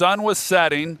 dude. The sun was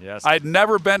setting. Yes. I'd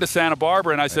never been to Santa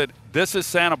Barbara, and I said, this is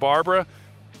Santa Barbara,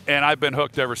 and I've been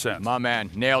hooked ever since. My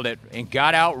man, nailed it and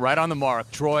got out right on the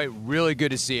mark. Troy, really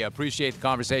good to see you. Appreciate the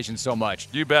conversation so much.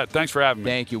 You bet. Thanks for having me.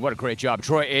 Thank you. What a great job.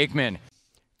 Troy Aikman.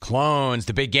 Clones,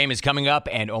 the big game is coming up,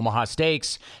 and Omaha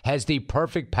Steaks has the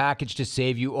perfect package to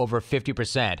save you over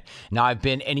 50%. Now, I've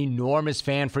been an enormous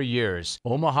fan for years.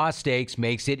 Omaha Steaks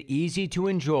makes it easy to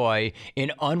enjoy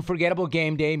an unforgettable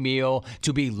game day meal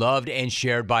to be loved and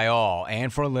shared by all.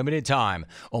 And for a limited time,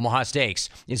 Omaha Steaks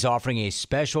is offering a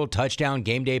special touchdown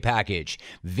game day package.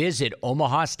 Visit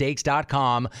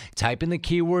omahasteaks.com, type in the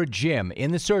keyword gym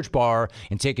in the search bar,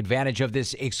 and take advantage of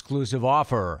this exclusive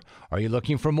offer. Are you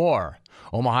looking for more?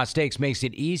 Omaha Steaks makes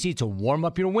it easy to warm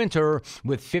up your winter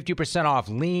with 50% off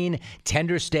lean,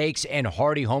 tender steaks, and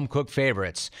hearty home-cooked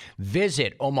favorites.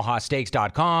 Visit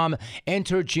omahasteaks.com,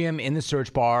 enter Jim in the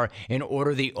search bar, and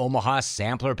order the Omaha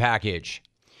Sampler Package.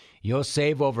 You'll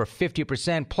save over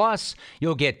 50%, plus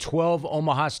you'll get 12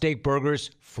 Omaha Steak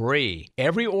burgers free.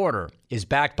 Every order is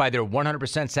backed by their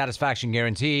 100% satisfaction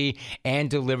guarantee and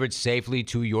delivered safely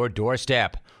to your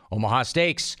doorstep. Omaha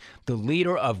Steaks, the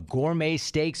leader of gourmet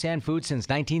steaks and food since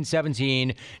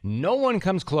 1917. No one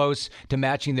comes close to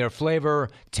matching their flavor,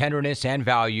 tenderness, and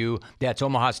value. That's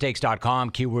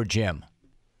omahasteaks.com, keyword Jim.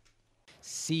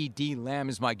 C.D. Lamb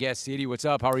is my guest. C.D., what's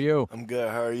up? How are you? I'm good.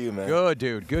 How are you, man? Good,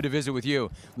 dude. Good to visit with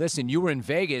you. Listen, you were in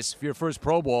Vegas for your first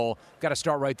Pro Bowl. Got to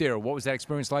start right there. What was that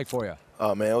experience like for you?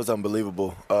 Oh, man, it was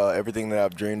unbelievable. Everything that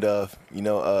I've dreamed of. You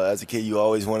know, as a kid, you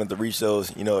always wanted to reach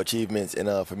those, achievements.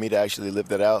 And for me to actually live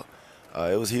that out,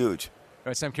 it was huge. All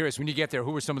right, so I'm curious, when you get there,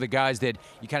 who were some of the guys that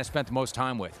you kind of spent the most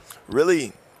time with?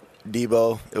 Really,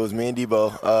 Debo. It was me and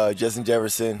Debo, Justin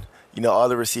Jefferson. All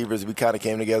the receivers, we kind of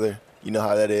came together. You know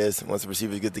how that is. Once the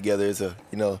receivers get together, it's a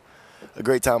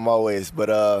great time always.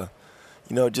 But,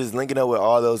 just linking up with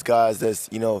all those guys that's,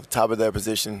 top of their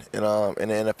position in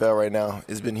the NFL right now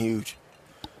has been huge.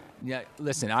 Yeah,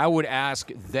 listen, I would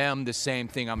ask them the same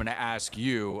thing I'm going to ask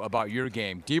you about your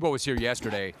game. Debo was here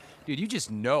yesterday. Dude, you just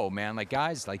know, man, like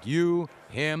guys like you,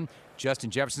 him,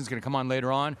 Justin Jefferson's going to come on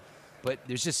later on. But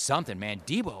there's just something, man.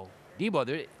 Debo,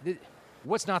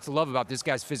 what's not to love about this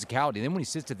guy's physicality? And then when he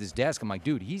sits at this desk, I'm like,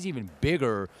 dude, he's even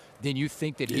bigger than you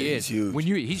think that he is. He's huge.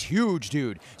 He's huge,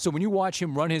 dude. So when you watch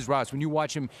him run his routes, when you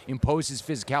watch him impose his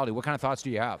physicality, what kind of thoughts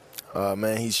do you have?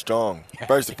 Man, he's strong.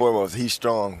 First and foremost, he's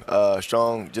strong.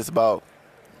 Strong just about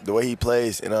the way he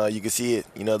plays. And you can see it,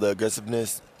 the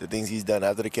aggressiveness, the things he's done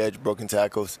after the catch, broken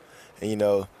tackles,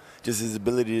 and, just his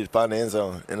ability to find the end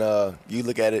zone. And you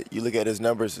look at his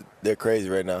numbers, they're crazy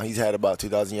right now. He's had about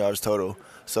 2,000 yards total.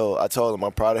 So I told him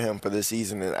I'm proud of him for this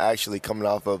season, and actually coming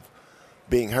off of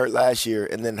being hurt last year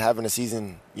and then having a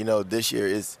season, this year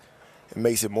it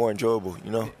makes it more enjoyable,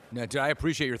 Now, dude, I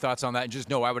appreciate your thoughts on that. And just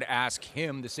know I would ask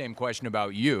him the same question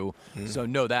about you. Mm-hmm. So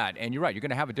know that. And you're right. You're going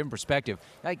to have a different perspective.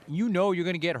 Like, you're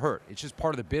going to get hurt. It's just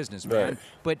part of the business, man.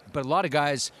 Right. But a lot of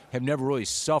guys have never really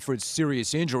suffered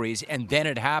serious injuries, and then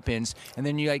it happens. And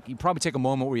then you probably take a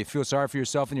moment where you feel sorry for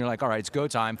yourself, and you're like, all right, it's go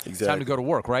time. Exactly. It's time to go to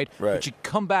work, right? Right. But you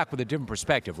come back with a different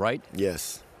perspective, right?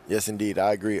 Yes. Yes, indeed.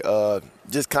 I agree.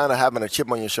 Just kind of having a chip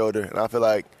on your shoulder. And I feel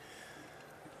like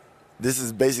this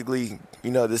is basically,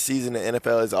 this season in the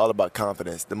NFL is all about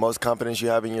confidence. The most confidence you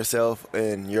have in yourself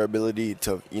and your ability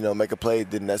to, make a play,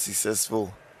 then that's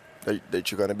successful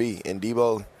that you're going to be. And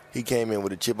Debo, he came in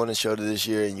with a chip on his shoulder this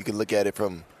year, and you can look at it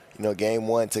from, game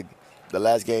one to the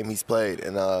last game he's played,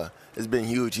 and it's been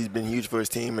huge. He's been huge for his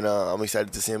team, and I'm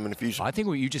excited to see him in the future. I think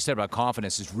what you just said about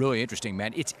confidence is really interesting,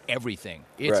 man. It's everything.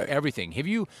 It's Right. everything. Have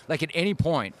you, like, at any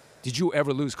point, did you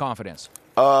ever lose confidence?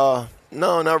 No,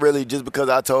 not really. Just because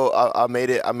I made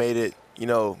it, you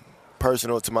know,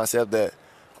 personal to myself that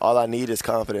all I need is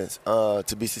confidence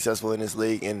to be successful in this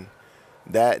league, and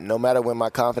that no matter when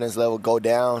my confidence level go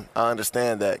down, I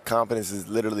understand that confidence is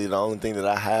literally the only thing that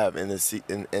I have in this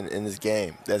in this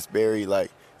game. That's very,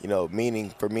 like, you know,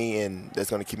 meaning for me, and that's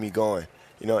going to keep me going.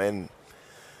 You know, and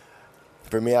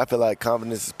for me, I feel like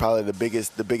confidence is probably the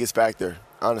biggest factor.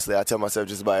 Honestly, I tell myself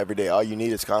just about every day, all you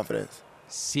need is confidence.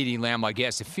 CeeDee Lamb, I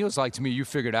guess, it feels like to me you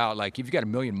figured out, like, if you've got a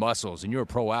million muscles and you're a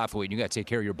pro athlete and you got to take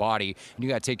care of your body and you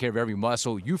got to take care of every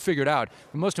muscle, you figured out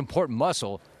the most important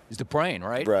muscle is the brain,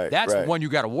 right? Right. That's right. the one you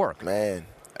got to work. Man,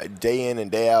 day in and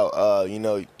day out, you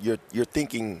know, you're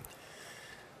thinking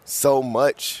so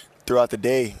much throughout the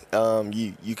day.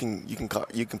 You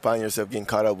can find yourself getting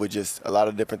caught up with just a lot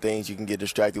of different things. You can get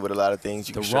distracted with a lot of things.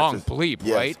 You The can wrong bleep,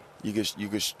 yes, right? You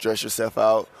could stress yourself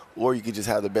out, or you could just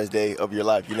have the best day of your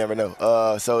life. You never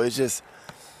know. So it's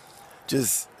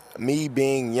just me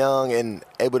being young and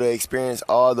able to experience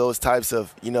all those types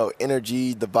of, you know,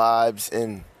 energy, the vibes,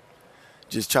 and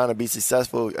just trying to be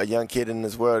successful, a young kid in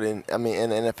this world. And I mean, in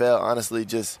the NFL, honestly,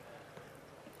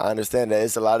 I understand that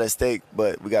it's a lot at stake,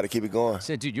 but we got to keep it going. I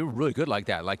said, dude, you're really good like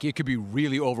that. Like, it could be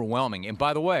really overwhelming. And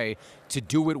by the way, to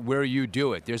do it where you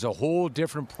do it, there's a whole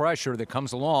different pressure that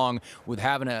comes along with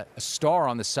having a star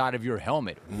on the side of your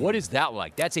helmet. What is that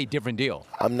like? That's a different deal.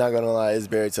 I'm not gonna lie, it's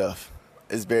very tough.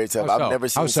 It's very tough.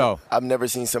 How so? I've never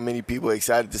seen so many people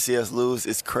excited to see us lose.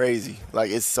 It's crazy. Like,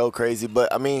 it's so crazy.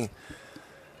 But I mean,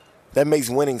 that makes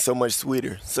winning so much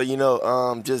sweeter. So, you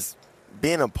know, just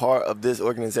being a part of this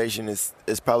organization is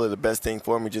probably the best thing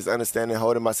for me. Just understanding,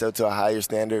 holding myself to a higher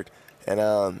standard, and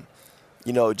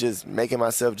you know, just making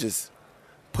myself just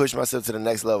push myself to the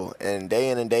next level. And day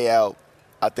in and day out,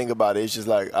 I think about it. It's just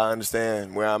like, I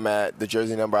understand where I'm at, the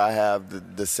jersey number I have,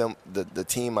 the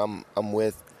team I'm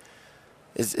with.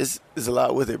 It's a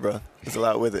lot with it, bro. It's a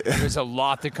lot with it. There's a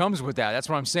lot that comes with that. That's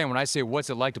what I'm saying when I say, what's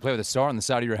it like to play with a star on the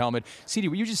side of your helmet? CeeDee,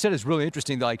 what you just said is really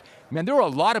interesting. Like, man, there are a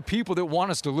lot of people that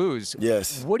want us to lose.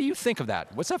 Yes. What do you think of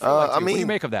that? What's that feel like to you? What do you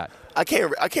make of that? I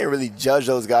can't really judge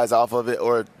those guys off of it,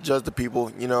 or judge the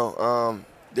people. You know,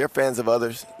 they're fans of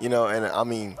others. You know, and I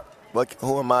mean,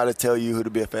 who am I to tell you who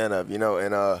to be a fan of? You know,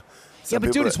 and yeah,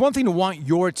 but dude, it's one thing to want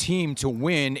your team to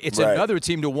win. It's right. another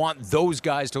team to want those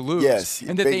guys to lose. Yes.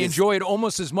 And that they enjoy it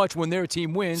almost as much when their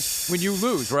team wins when you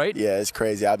lose, right? Yeah, it's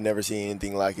crazy. I've never seen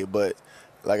anything like it. But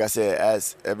like I said,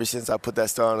 ever since I put that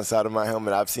star on the side of my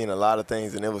helmet, I've seen a lot of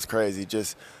things, and it was crazy.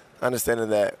 Just understanding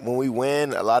that when we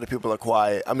win, a lot of people are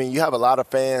quiet. I mean, you have a lot of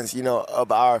fans, you know,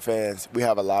 of our fans. We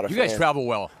have a lot of fans. You guys travel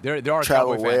well. There are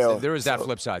travel Cowboy fans. well. There is that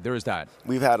flip side. There is that.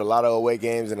 We've had a lot of away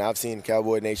games, and I've seen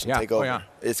Cowboy Nation take over. Yeah.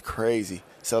 It's crazy.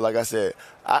 So, like I said,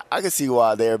 I can see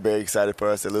why they're very excited for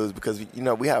us to lose, because, you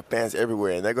know, we have fans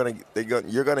everywhere, and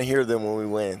you're gonna hear them when we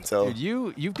win. So,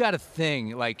 dude, you've got a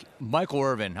thing like Michael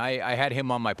Irvin. I had him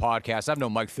on my podcast. I've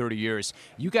known Mike 30 years.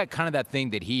 You got kind of that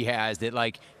thing that he has that,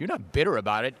 like, you're not bitter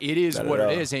about it. It is what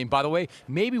it is. And by the way,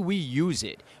 maybe we use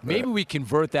it. Maybe we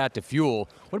convert that to fuel.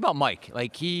 What about Mike?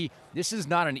 Like, this is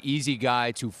not an easy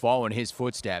guy to follow in his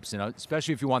footsteps, and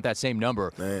especially if you want that same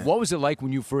number. Man. What was it like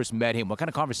when you first met him? What kind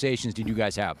of conversations did you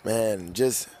guys have? Man,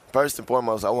 just first and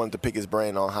foremost, I wanted to pick his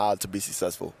brain on how to be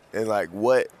successful, and like,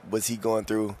 what was he going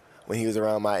through when he was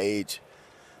around my age.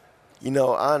 You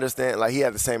know, I understand, like, he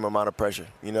had the same amount of pressure,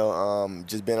 you know,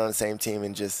 just being on the same team,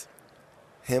 and just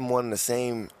him wanting the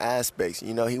same aspects.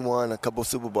 You know, he won a couple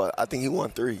Super Bowls. I think he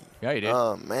won 3. Yeah, he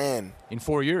did. Man. In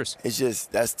 4 years. It's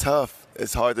just, that's tough.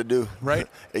 It's hard to do. Right.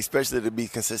 Especially to be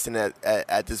consistent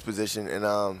at this position. And,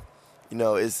 you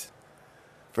know, it's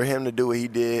for him to do what he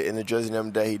did in the jersey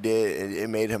number that he did, it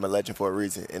made him a legend for a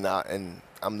reason. And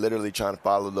I'm literally trying to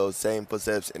follow those same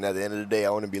footsteps. And at the end of the day,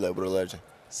 I want to be labeled a legend.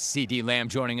 CeeDee Lamb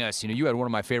joining us. You know, you had one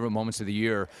of my favorite moments of the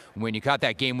year when you caught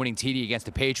that game-winning TD against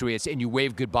the Patriots and you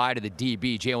waved goodbye to the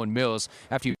DB, Jalen Mills,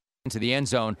 after you into the end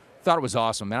zone. Thought it was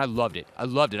awesome, man. I loved it.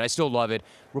 I still love it.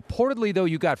 Reportedly, though,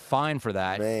 you got fined for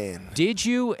that. Man. Did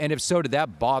you? And if so, did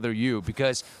that bother you?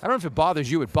 Because I don't know if it bothers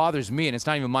you. It bothers me, and it's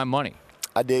not even my money.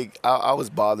 I did. I was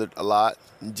bothered a lot.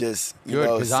 Just, you Good,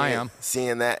 know, 'cause I am.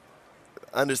 seeing that.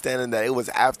 Understanding that it was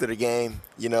after the game,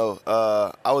 you know,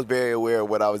 I was very aware of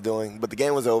what I was doing, but the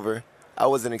game was over. I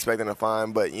wasn't expecting a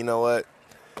fine, but you know what?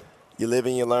 You live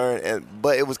and you learn.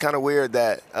 But it was kind of weird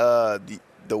that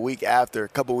the week after, a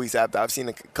couple weeks after, I've seen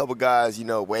a couple guys, you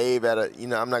know, wave at you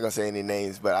know, I'm not gonna say any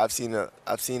names, but I've seen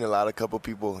a lot of couple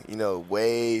people, you know,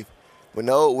 wave with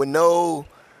no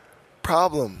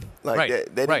problem. Like Right, they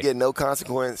didn't right. get no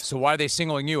consequence. So why are they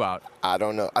singling you out? I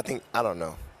don't know. I don't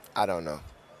know.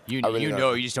 You I really you don't know,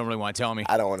 know. you just don't really want to tell me.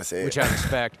 I don't want to say Which it. I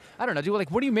respect. I don't know.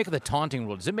 What do you make of the taunting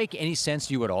rule? Does it make any sense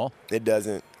to you at all? It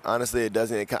doesn't. Honestly, it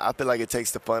doesn't. I feel like it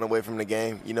takes the fun away from the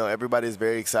game. You know, everybody's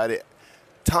very excited.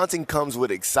 Taunting comes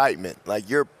with excitement. Like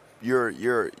you're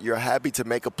happy to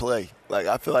make a play. Like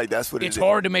I feel like that's what It's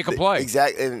hard to make a play.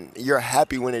 Exactly, and you're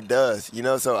happy when it does. You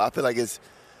know, so I feel like the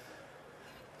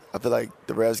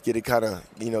refs get it kind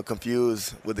of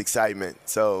confused with excitement.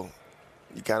 So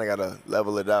you kind of got to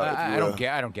level it out. I don't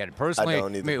get it personally. I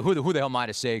don't either. mean, who the hell am I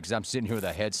to say? Because I'm sitting here with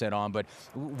a headset on. But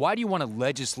why do you want to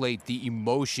legislate the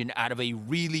emotion out of a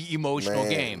really emotional Man,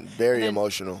 game? very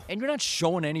emotional. And you're not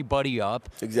showing anybody up.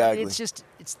 Exactly. It's just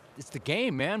it's the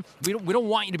game, man. We don't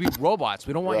want you to be robots.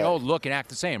 We don't want you to all look and act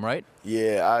the same, right?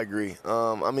 Yeah, I agree.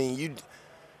 I mean,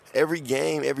 every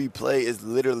game, every play is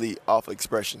literally off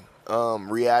expression.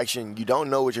 Reaction. You don't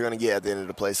know what you're going to get at the end of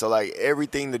the play. So, like,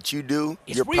 everything that you do,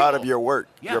 you're proud of your work.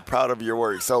 Yeah. You're proud of your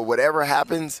work. So, whatever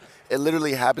happens, it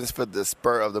literally happens for the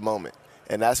spur of the moment.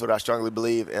 And that's what I strongly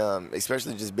believe,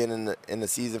 especially just being in the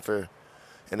season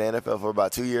in the NFL for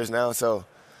about 2 years now. So,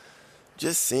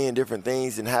 just seeing different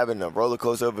things and having a roller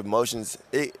coaster of emotions,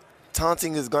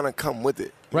 taunting is going to come with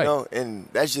it. You know? And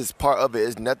that's just part of it.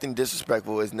 It's nothing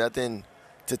disrespectful. It's nothing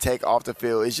to take off the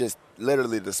field. It's just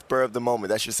literally the spur of the moment.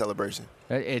 That's your celebration.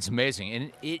 It's amazing.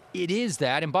 And it is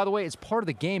that. And by the way, it's part of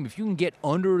the game. If you can get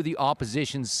under the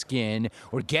opposition's skin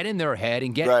or get in their head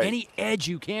and get any edge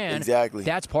you can, exactly,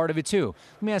 that's part of it too.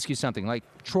 Let me ask you something. Like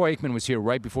Troy Aikman was here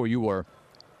right before you were.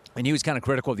 And he was kind of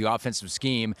critical of the offensive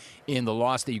scheme in the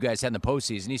loss that you guys had in the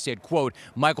postseason. He said, quote,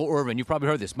 Michael Irvin, you've probably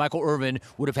heard this, Michael Irvin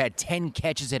would have had 10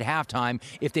 catches at halftime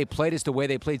if they played us the way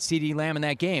they played CeeDee Lamb in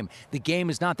that game. The game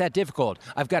is not that difficult.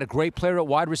 I've got a great player at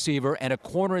wide receiver, and a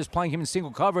corner is playing him in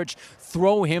single coverage.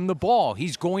 Throw him the ball.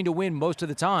 He's going to win most of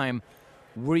the time.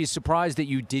 Were you surprised that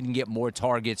you didn't get more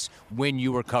targets when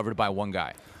you were covered by one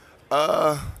guy?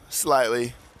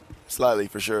 Slightly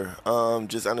for sure.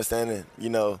 Just understanding,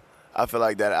 I feel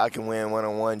like that I can win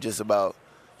one-on-one just about,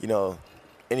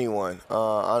 anyone.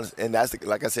 And that's,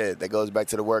 like I said, that goes back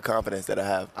to the word confidence that I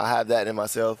have. I have that in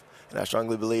myself, and I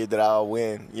strongly believe that I'll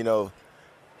win,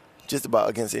 just about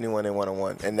against anyone in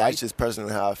one-on-one. And that's just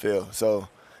personally how I feel. So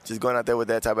just going out there with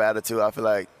that type of attitude, I feel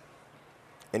like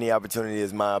any opportunity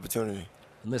is my opportunity.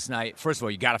 Listen, first of all,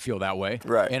 you got to feel that way.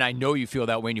 Right. And I know you feel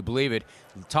that way and you believe it.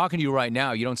 Talking to you right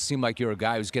now, you don't seem like you're a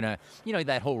guy who's going to,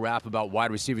 that whole rap about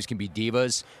wide receivers can be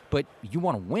divas, but you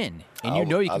want to win. And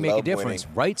you can make a difference,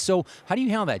 right? So how do you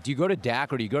handle that? Do you go to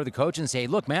Dak or do you go to the coach and say,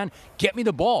 look, man, get me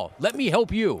the ball. Let me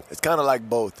help you? It's kind of like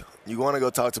both. You want to go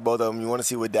talk to both of them. You want to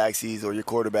see what Dak sees or your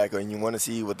quarterback, and you want to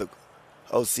see what the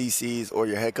OC sees or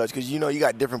your head coach, because, you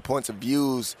got different points of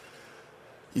views.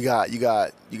 You got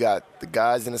the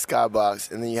guys in the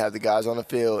skybox, and then you have the guys on the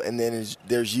field, and then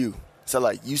there's you. So,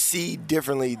 like, you see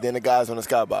differently than the guys on the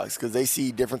skybox because they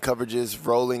see different coverages,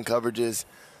 rolling coverages.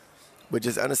 But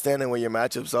just understanding where your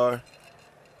matchups are,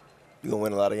 you're going to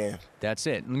win a lot of games. That's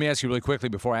it. Let me ask you really quickly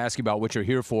before I ask you about what you're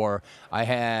here for. I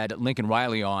had Lincoln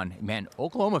Riley on. Man,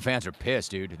 Oklahoma fans are pissed,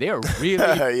 dude. They are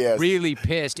really, really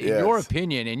pissed. In your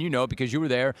opinion, and because you were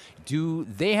there, do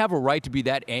they have a right to be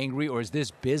that angry, or is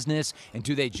this business, and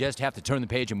do they just have to turn the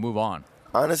page and move on?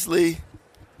 Honestly,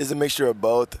 it's a mixture of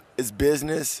both. It's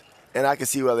business, and I can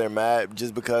see why they're mad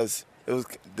just because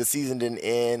the season didn't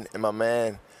end, and my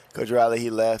man, Coach Riley,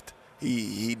 he left.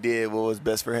 He did what was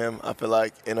best for him, I feel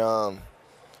like. And, man,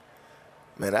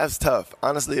 that's tough.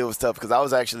 Honestly, it was tough because I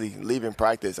was actually leaving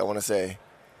practice, I want to say.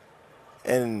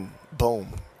 And,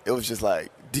 boom, it was just like,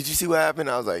 did you see what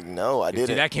happened? I was like, no, I didn't.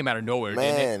 See, that came out of nowhere,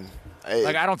 didn't it?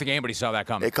 Man. I don't think anybody saw that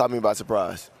coming. It caught me by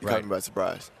surprise.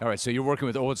 All right, so you're working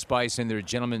with Old Spice and their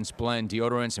Gentleman's Blend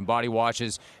deodorants and body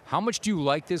washes. How much do you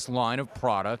like this line of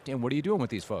product, and what are you doing with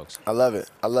these folks? I love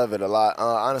it. I love it a lot.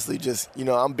 Honestly, just,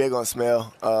 I'm big on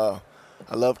smell.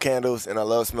 I love candles, and I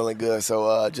love smelling good.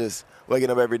 So just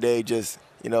waking up every day, just,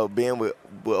 being with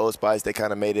Old Spice, they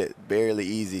kind of made it barely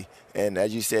easy. And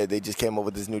as you said, they just came up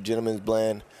with this new Gentleman's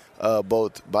Blend,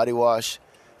 both body wash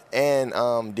and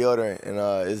deodorant,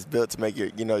 and it's built to make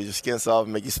your skin soft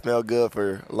and make you smell good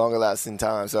for a longer lasting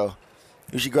time. So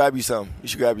you should grab you some. For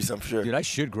sure. Dude, I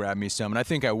should grab me some, and I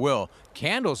think I will.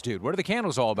 Candles, dude. What are the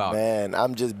candles all about? Man,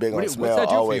 I'm just big on smell what's that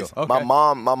do always. For you? Okay.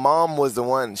 My mom was the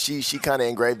one. She kind of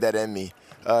engraved that in me.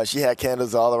 She had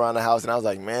candles all around the house, and I was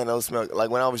like, man, those smell. Like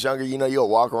when I was younger, you'll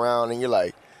walk around and you're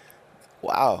like,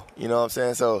 wow, you know what I'm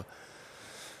saying? So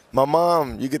my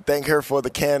mom, you could thank her for the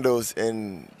candles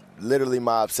and literally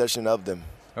my obsession of them.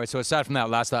 All right, so aside from that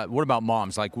last thought, what about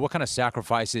moms? Like, what kind of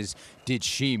sacrifices did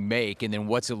she make, and then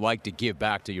what's it like to give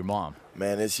back to your mom?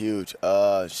 Man, it's huge.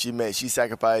 She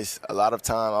sacrificed a lot of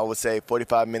time. I would say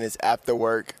 45 minutes after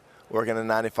work, working the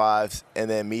 9 to 5s, and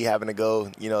then me having to go,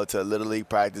 to Little League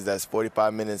practice. That's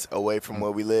 45 minutes away from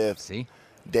where we live. See,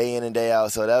 day in and day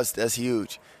out. So that's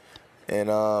huge. And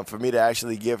for me to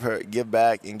actually give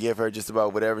back and give her just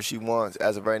about whatever she wants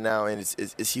as of right now, and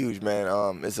it's huge,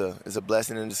 man. It's a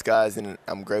blessing in disguise, and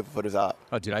I'm grateful for this op.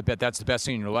 Oh, dude, I bet that's the best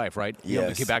thing in your life, right? You Yes.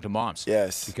 to give back to moms.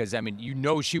 Yes. Because,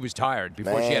 she was tired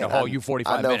before she had to haul you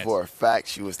 45 minutes. I know for a fact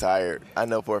she was tired. I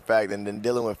know for a fact. And then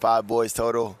dealing with 5 boys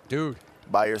total. Dude.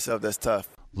 By yourself, that's tough.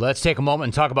 Let's take a moment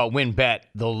and talk about WynnBET,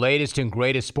 the latest and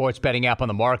greatest sports betting app on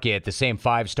the market. The same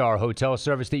 5-star hotel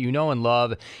service that you know and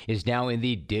love is now in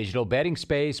the digital betting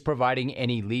space, providing an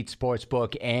elite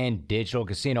sportsbook and digital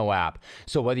casino app.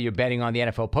 So whether you're betting on the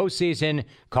NFL postseason,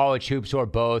 college hoops, or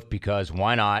both, because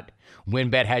why not?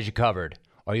 WynnBET has you covered.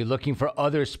 Are you looking for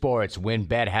other sports?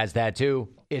 WynnBET has that too.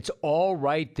 It's all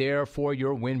right there for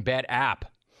your WynnBET app.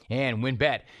 And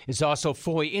WynnBET is also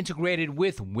fully integrated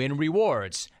with Wynn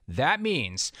Rewards. That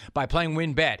means by playing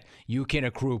WynnBET, you can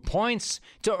accrue points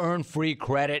to earn free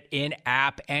credit in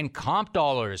app and comp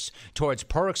dollars towards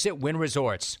perks at Wynn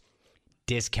Resorts.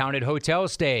 Discounted hotel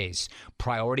stays,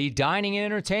 priority dining and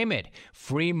entertainment,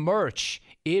 free merch.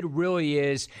 It really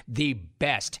is the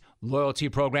best loyalty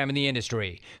program in the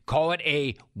industry. Call it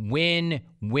a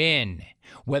win-win.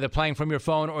 Whether playing from your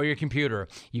phone or your computer,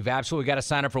 you've absolutely got to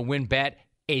sign up for WynnBET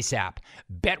ASAP.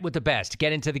 Bet with the best.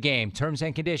 Get into the game. Terms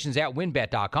and conditions at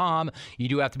wynnbet.com. You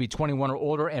do have to be 21 or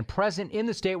older and present in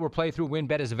the state where playthrough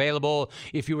WynnBET is available.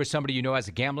 If you or somebody you know has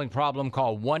a gambling problem,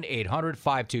 call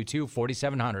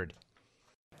 1-800-522-4700.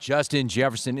 Justin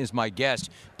Jefferson is my guest.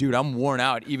 Dude, I'm worn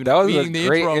out even being the intro man. That was a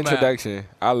great introduction.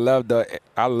 I love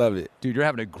it. Dude, you're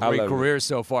having a great career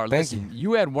so far. Listen,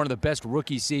 you had one of the best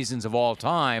rookie seasons of all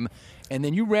time, and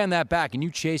then you ran that back and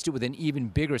you chased it with an even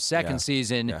bigger second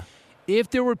season. Yeah.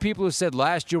 If there were people who said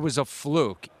last year was a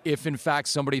fluke, if in fact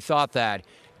somebody thought that,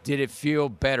 did it feel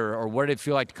better, or what did it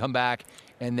feel like to come back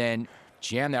and then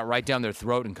jam that right down their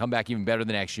throat and come back even better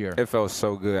the next year? It felt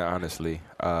so good, honestly.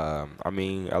 A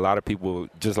lot of people,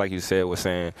 just like you said, were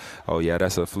saying, oh, yeah,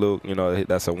 that's a fluke.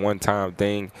 That's a one-time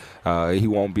thing. He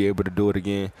won't be able to do it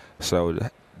again. So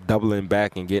doubling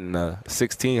back and getting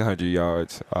 1,600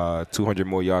 yards, 200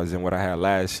 more yards than what I had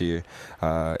last year,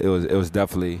 it was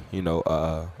definitely,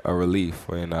 a relief.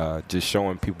 And just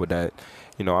showing people that,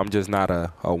 I'm just not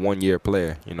a one-year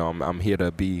player. I'm here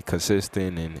to be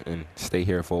consistent and stay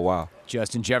here for a while.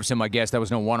 Justin Jefferson, my guest. That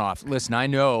was no one-off. Listen, I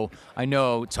know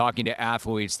talking to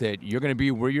athletes that you're going to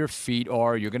be where your feet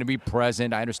are. You're going to be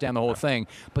present. I understand the whole thing.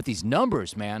 But these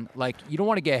numbers, man, you don't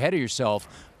want to get ahead of yourself.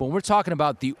 But when we're talking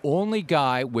about the only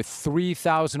guy with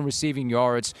 3,000 receiving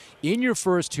yards in your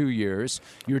first 2 years,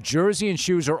 your jersey and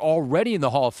shoes are already in the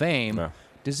Hall of Fame. Yeah.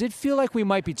 Does it feel like we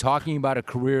might be talking about a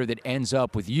career that ends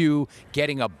up with you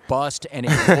getting a bust and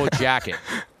a gold jacket?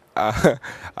 I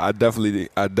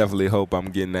definitely hope I'm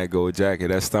getting that gold jacket.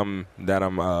 That's something that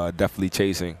I'm definitely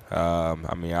chasing.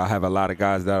 I have a lot of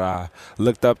guys that I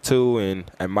looked up to and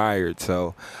admired.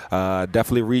 So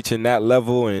definitely reaching that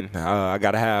level, and I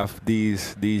got to have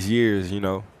these years,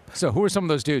 So who are some of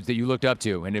those dudes that you looked up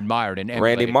to and admired and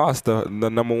emulated? Randy Moss, the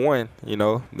number one,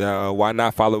 why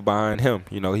not follow behind him?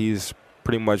 He's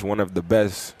pretty much one of the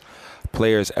best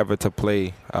players ever to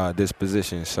play this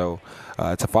position. So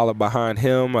to follow behind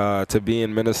him, to be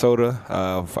in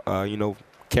Minnesota,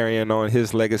 carrying on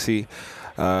his legacy,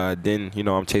 then,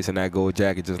 I'm chasing that gold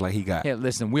jacket just like he got. Yeah,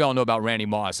 listen, we all know about Randy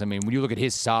Moss. I mean, when you look at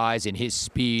his size and his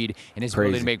speed and his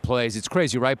ability to make plays, it's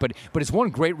crazy, right? But it's one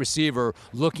great receiver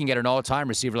looking at an all-time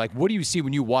receiver. What do you see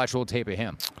when you watch old tape of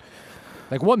him?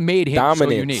 What made him so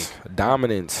unique?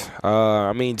 Dominance.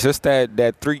 Just that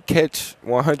 3-catch,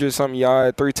 100-something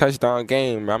yard, 3-touchdown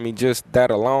game. Just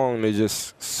that alone is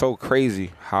just so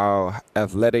crazy. How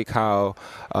athletic, how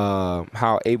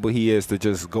able he is to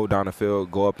just go down the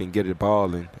field, go up and get the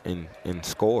ball and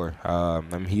score.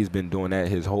 He's been doing that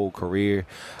his whole career.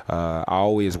 I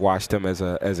always watched him as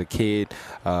a kid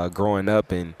growing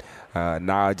up, and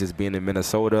now just being in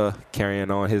Minnesota,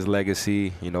 carrying on his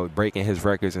legacy, breaking his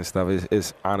records and stuff,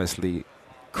 it's honestly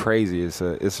crazy.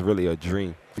 It's really a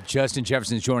dream. Justin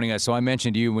Jefferson's joining us. So I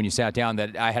mentioned to you when you sat down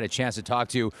that I had a chance to talk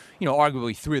to,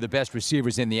 arguably 3 of the best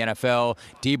receivers in the NFL.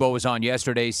 Debo was on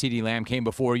yesterday. CeeDee Lamb came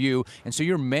before you. And so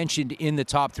you're mentioned in the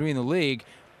top 3 in the league.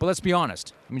 But let's be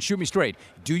honest. Shoot me straight.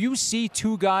 Do you see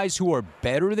 2 guys who are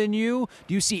better than you?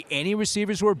 Do you see any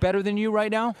receivers who are better than you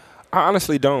right now? I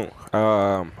honestly don't.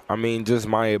 Just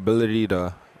my ability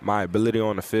to my ability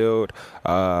on the field,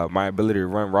 my ability to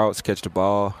run routes, catch the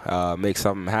ball, make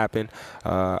something happen.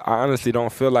 I honestly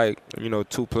don't feel like,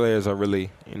 two players are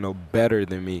really, better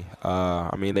than me.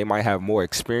 I mean, they might have more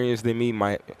experience than me,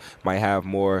 might have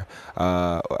more,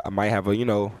 might have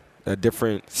a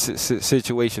different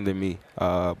situation than me.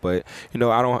 But I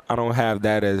don't have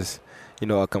that as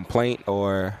a complaint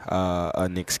or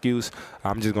an excuse.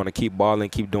 I'm just gonna keep balling,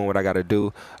 keep doing what I gotta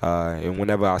do, and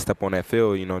whenever I step on that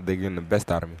field, they're getting the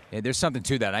best out of me. Yeah, there's something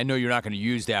to that. I know you're not going to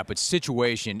use that, but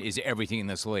situation is everything in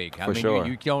this league. For sure.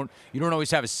 You don't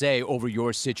always have a say over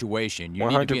your situation. You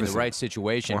need to be in the right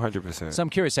situation. 100%. So I'm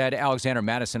curious. I had Alexander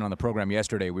Madison on the program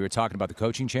yesterday. We were talking about the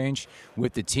coaching change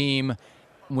with the team.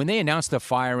 When they announced the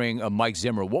firing of Mike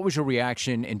Zimmer, what was your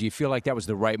reaction, and do you feel like that was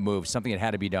the right move, something that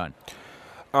had to be done?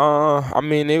 I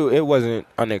mean, it wasn't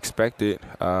unexpected.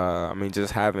 I mean,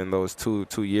 just having those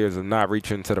two years of not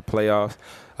reaching to the playoffs,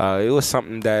 it was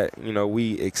something that,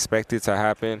 we expected to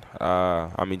happen.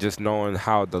 I mean, just knowing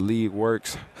how the league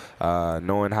works,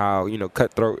 knowing how,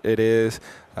 cutthroat it is,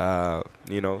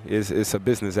 it's a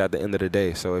business at the end of the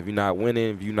day. So if you're not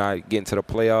winning, if you're not getting to the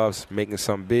playoffs, making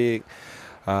something big,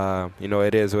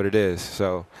 it is what it is.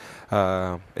 So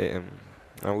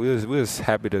we was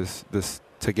happy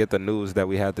to get the news that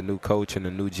we had the new coach and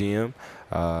the new GM.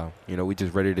 We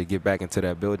just ready to get back into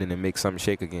that building and make something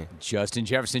shake again. Justin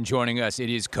Jefferson joining us.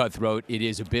 It is cutthroat. It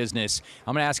is a business.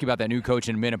 I'm going to ask you about that new coach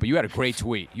in a minute, but you had a great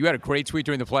tweet. You had a great tweet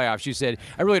during the playoffs. You said,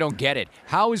 I really don't get it.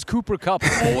 How is Cooper Kupp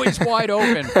always wide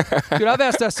open? Dude, I've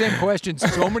asked that same question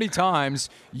so many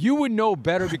times. You would know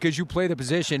better because you play the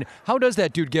position. How does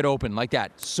that dude get open like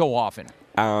that so often?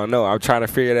 I don't know. I'm trying to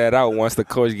figure that out once the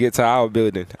coach gets to our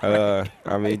building. I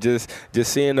mean, just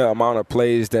seeing the amount of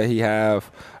plays that he have.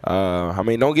 I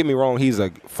mean, don't get me wrong. He's a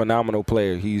phenomenal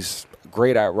player. He's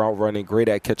great at route running, great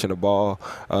at catching the ball,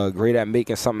 great at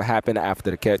making something happen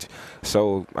after the catch.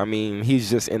 So, I mean, he's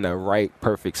just in the right,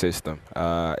 perfect system.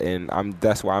 And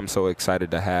that's why I'm so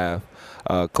excited to have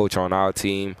coach on our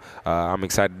team. I'm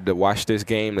excited to watch this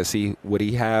game to see what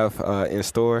he have in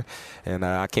store, and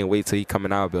I can't wait till he come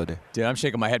in our building. Dude, I'm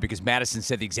shaking my head because Madison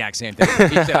said the exact same thing.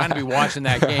 He said, I'm going to be watching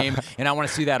that game, and I want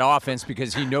to see that offense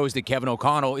because he knows that Kevin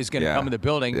O'Connell is going to come in the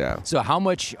building. Yeah. So how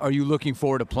much are you looking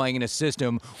forward to playing in a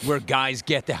system where guys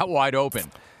get that wide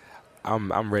open?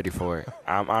 I'm ready for it.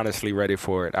 I'm honestly ready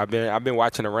for it. I've been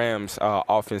watching the Rams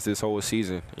offense this whole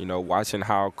season. Watching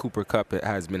how Cooper Kupp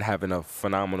has been having a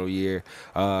phenomenal year.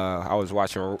 I was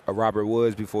watching Robert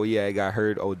Woods before he had got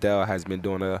hurt. Odell has been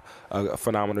doing a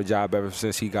phenomenal job ever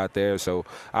since he got there. So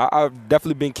I've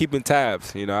definitely been keeping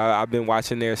tabs. I've been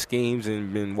watching their schemes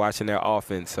and been watching their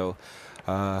offense. So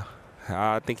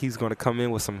I think he's going to come in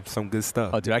with some good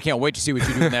stuff. Oh, dude, I can't wait to see what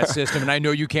you do in that system, and I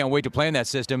know you can't wait to play in that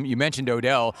system. You mentioned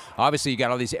Odell. Obviously, you got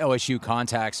all these LSU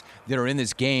contacts that are in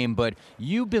this game, but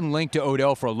you've been linked to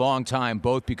Odell for a long time,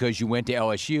 both because you went to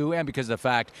LSU and because of the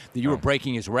fact that you were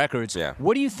breaking his records. Yeah.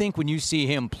 What do you think when you see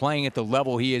him playing at the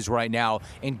level he is right now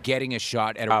and getting a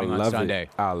shot at a ring on Sunday?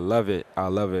 I love it.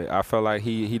 I felt like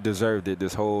he deserved it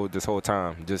this whole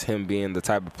time. Just him being the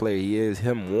type of player he is,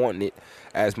 him wanting it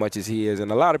as much as he is. And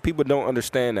a lot of people don't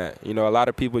understand that. A lot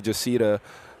of people just see the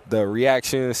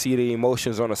reaction, see the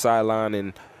emotions on the sideline,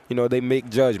 and they make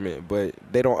judgment, but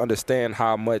they don't understand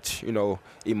how much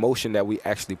emotion that we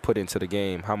actually put into the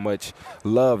game, how much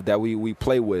love that we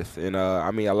play with. And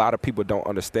I mean, a lot of people don't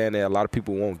understand that. A lot of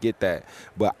people won't get that,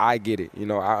 but I get it.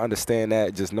 I understand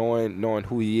that. Just knowing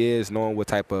who he is, knowing what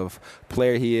type of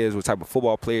player he is, what type of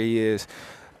football player he is,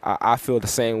 I feel the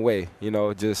same way.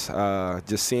 Just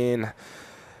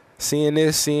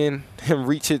seeing him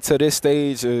reach it to this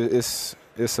stage,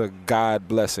 it's a God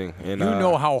blessing. And you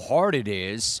know how hard it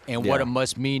is and what it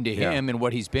must mean to him and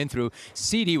what he's been through.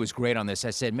 CD was great on this. I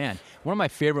said, man, one of my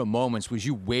favorite moments was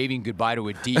you waving goodbye to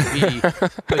a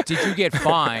DB, but did you get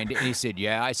fined? And he said,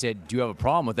 yeah. I said, do you have a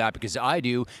problem with that? Because I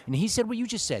do. And he said what you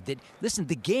just said, that, listen,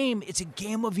 the game, it's a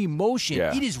game of emotion.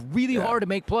 Yeah. It is really hard to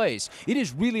make plays. It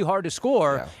is really hard to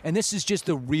score, and this is just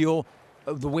the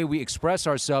way we express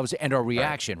ourselves and our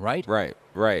reaction, right?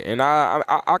 Right. And I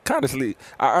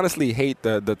honestly hate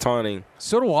the taunting.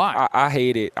 So do I. I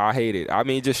hate it. I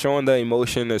mean, just showing the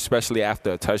emotion, especially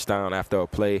after a touchdown, after a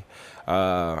play.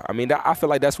 I mean, I feel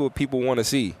like that's what people want to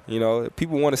see.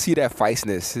 People want to see that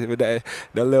feistiness,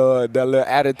 that little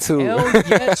attitude. Hell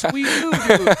yes, we do,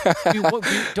 dude.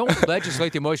 We don't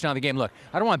legislate the emotion out of the game. Look,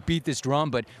 I don't want to beat this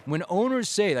drum, but when owners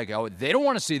say, like, oh, they don't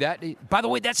want to see that, by the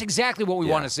way, that's exactly what we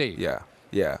want to see. Yeah.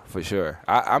 Yeah, for sure.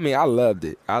 I mean, I loved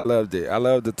it. I loved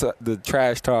the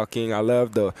trash talking. I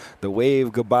loved the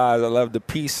wave goodbyes. I loved the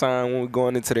peace sign when we're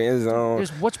going into the end zone.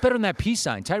 What's better than that peace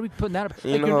sign? Tyreek putting that up.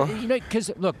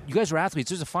 Because look, you guys are athletes.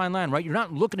 There's a fine line, right? You're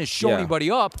not looking to show anybody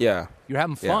up. Yeah. You're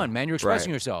having fun, man. You're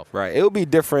expressing yourself. Right. It would be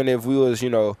different if we was,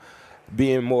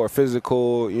 being more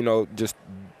physical, just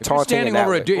taunting. If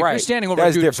you're standing over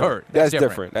a dude who's hurt, that's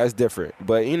different. That's different.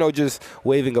 But, just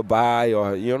waving goodbye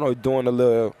or, doing a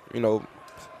little,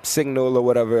 signal or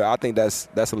whatever, I think that's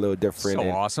a little different.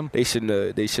 So awesome. They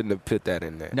shouldn't have put that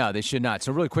in there. No, they should not.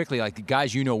 So really quickly, like the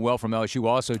guys you know well from LSU,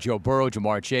 also Joe Burrow,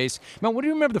 Jamar Chase. Man, what do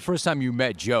you remember the first time you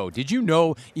met Joe? Did you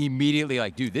know immediately,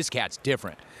 like, dude, this cat's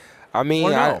different? I mean,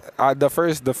 the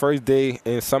first day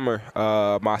in summer,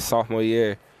 my sophomore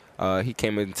year, he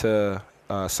came into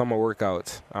summer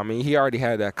workouts. I mean, he already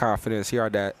had that confidence. He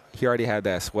already had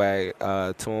that swag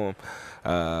to him.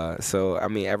 So, I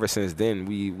mean, ever since then,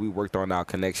 we worked on our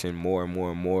connection more and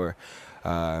more and more.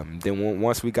 Then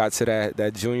once we got to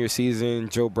that junior season,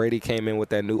 Joe Brady came in with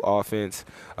that new offense.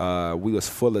 We was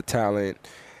full of talent.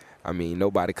 I mean,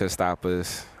 nobody could stop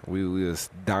us. We was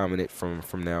dominant from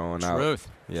there on out. Truth.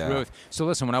 Yeah. Truth. So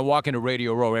listen, when I walk into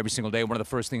Radio Row every single day, one of the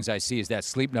first things I see is that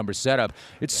Sleep Number setup.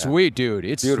 It's sweet, dude.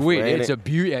 It's beautiful, sweet. It's a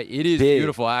beauty. It is big.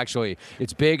 Beautiful, actually.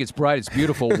 It's big. It's bright. It's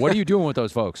beautiful. What are you doing with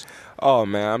those folks? Oh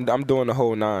man, I'm doing the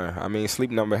whole nine. I mean,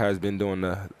 Sleep Number has been doing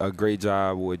a great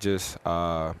job with just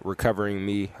recovering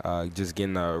me, just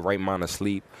getting the right amount of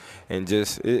sleep, and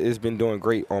just it's been doing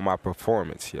great on my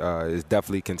performance. It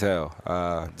definitely can tell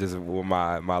just with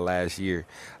my last year.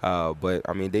 But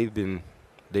I mean, they've been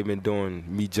doing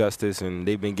me justice, and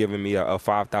they've been giving me a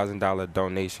 $5,000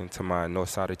 donation to my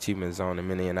Northside Achievement Zone in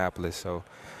Minneapolis. So,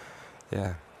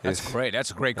 yeah. That's great.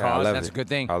 That's a great cause. That's a good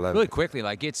thing. Really quickly,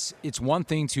 like it's one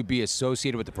thing to be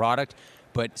associated with the product,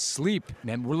 but sleep,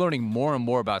 man, we're learning more and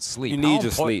more about sleep. You need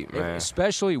your sleep, man.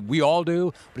 Especially, we all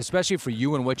do, but especially for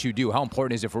you and what you do. How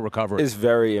important is it for recovery? It's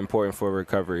very important for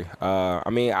recovery. I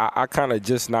mean, I kind of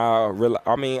just now realize,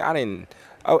 I mean, I didn't.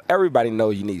 Oh, everybody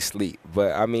knows you need sleep,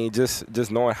 but I mean, just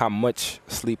knowing how much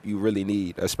sleep you really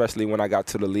need, especially when I got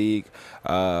to the league,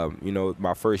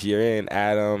 my first year in,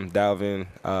 Adam, Dalvin,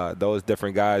 those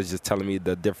different guys just telling me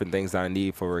the different things that I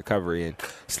need for recovery, and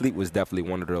sleep was definitely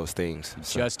one of those things.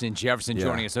 So, Justin Jefferson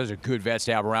joining us. Those are good vets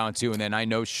to have around, too, and then I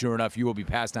know, sure enough, you will be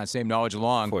passing that same knowledge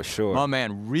along. For sure. Oh,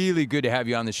 man, really good to have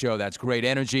you on the show. That's great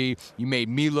energy. You made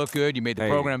me look good. You made the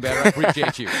program better. I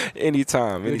appreciate you.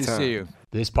 Anytime. Good to see you.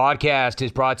 This podcast is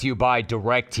brought to you by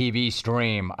DirecTV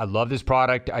Stream. I love this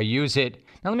product. I use it.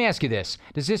 Now, let me ask you this.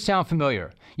 Does this sound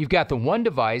familiar? You've got the one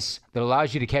device that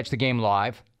allows you to catch the game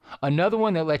live, another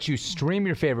one that lets you stream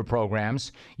your favorite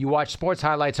programs, you watch sports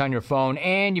highlights on your phone,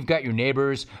 and you've got your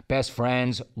neighbors, best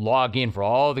friends, log in for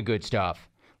all the good stuff.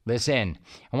 Listen,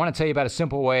 I want to tell you about a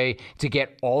simple way to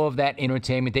get all of that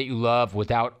entertainment that you love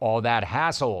without all that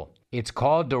hassle. It's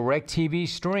called DirecTV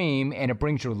Stream, and it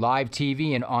brings your live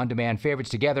TV and on-demand favorites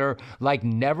together like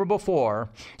never before,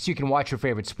 so you can watch your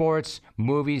favorite sports,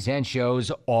 movies, and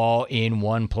shows all in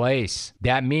one place.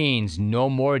 That means no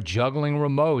more juggling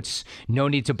remotes, no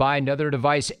need to buy another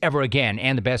device ever again,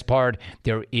 and the best part,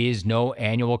 there is no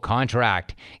annual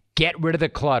contract. Get rid of the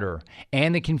clutter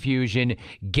and the confusion.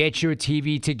 Get your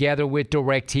TV together with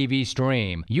DirecTV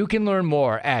Stream. You can learn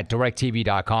more at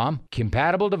directtv.com.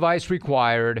 Compatible device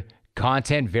required.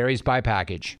 Content varies by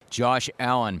package. Josh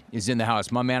Allen is in the house.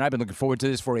 My man, I've been looking forward to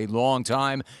this for a long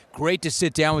time. Great to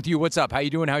sit down with you. What's up? How you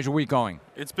doing? How's your week going?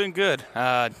 It's been good.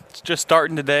 It's just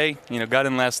starting today. Got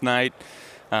in last night.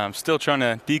 Still trying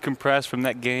to decompress from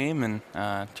that game and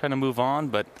trying to move on,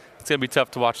 but it's going to be tough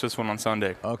to watch this one on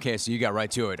Sunday. Okay, so you got right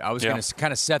to it. I was going to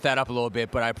kind of set that up a little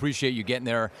bit, but I appreciate you getting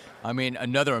there. I mean,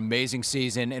 another amazing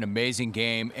season, an amazing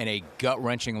game, and a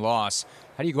gut-wrenching loss.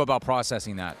 How do you go about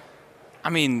processing that? I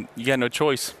mean, you got no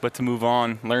choice but to move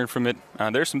on, learn from it.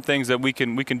 There's some things that we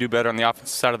can do better on the offensive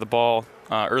side of the ball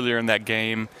earlier in that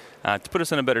game to put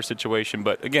us in a better situation.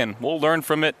 But, again, we'll learn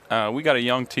from it. We got a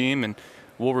young team, and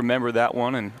we'll remember that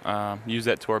one and use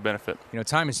that to our benefit.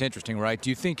 Time is interesting, right? Do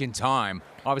you think in time,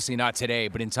 obviously not today,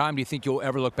 but in time, do you think you'll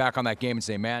ever look back on that game and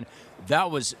say, man,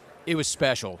 it was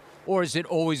special? Or is it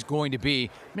always going to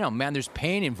be, man, there's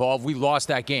pain involved. We lost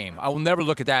that game. I will never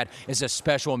look at that as a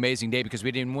special, amazing day because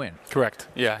we didn't win. Correct.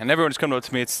 Yeah, and everyone's come up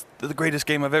to me. It's the greatest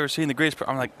game I've ever seen, the greatest.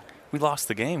 I'm like, we lost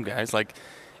the game, guys. Like,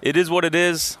 it is what it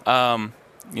is. I'm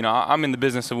in the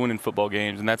business of winning football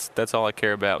games, and that's all I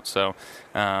care about. So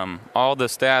all the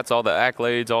stats, all the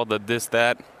accolades, all the this,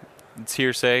 that, it's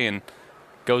hearsay and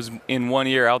goes in one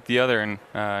ear, out the other. And,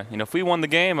 if we won the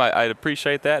game, I'd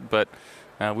appreciate that, but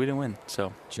we didn't win.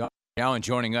 So. Allen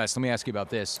joining us. Let me ask you about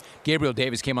this. Gabriel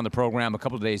Davis came on the program a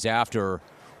couple of days after.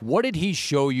 What did he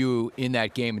show you in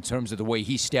that game in terms of the way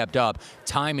he stepped up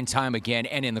time and time again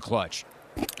and in the clutch?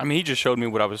 I mean, he just showed me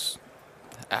what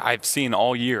I've seen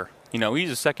all year. You know,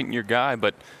 he's a second-year guy,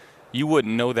 but you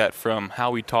wouldn't know that from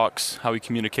how he talks, how he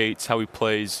communicates, how he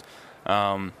plays. You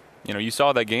know, you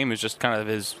saw that game as just kind of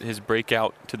his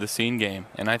breakout to the scene game.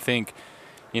 And I think,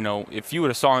 you know, if you would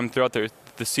have saw him throughout the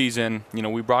season, you know,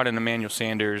 we brought in Emmanuel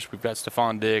Sanders, we've got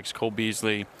Stephon Diggs, Cole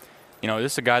Beasley. You know,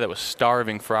 this is a guy that was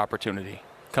starving for opportunity,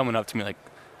 coming up to me like,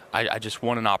 I just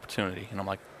want an opportunity. And I'm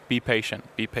like, be patient,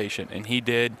 be patient. And he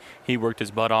did. He worked his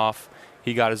butt off.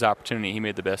 He got his opportunity. He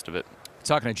made the best of it.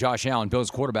 Talking to Josh Allen, Bills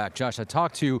quarterback. Josh, I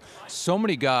talked to so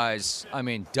many guys, I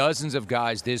mean, dozens of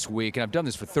guys this week, and I've done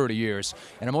this for 30 years,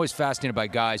 and I'm always fascinated by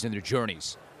guys and their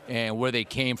journeys and where they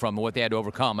came from and what they had to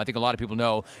overcome. I think a lot of people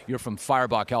know you're from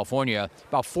Firebaugh, California,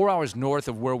 about 4 hours north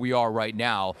of where we are right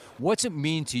now. What's it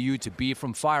mean to you to be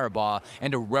from Firebaugh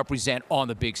and to represent on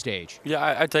the big stage?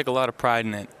 Yeah, I take a lot of pride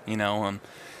in it. You know,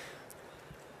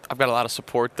 I've got a lot of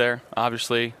support there,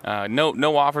 obviously.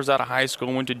 No offers out of high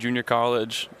school, went to junior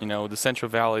college. You know, the Central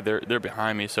Valley, they're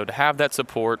behind me. So to have that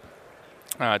support,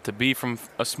 to be from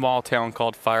a small town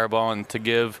called Firebaugh, and to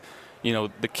give, you know,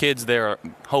 the kids there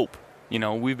hope. You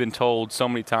know, we've been told so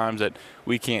many times that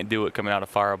we can't do it coming out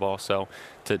of Firebaugh. So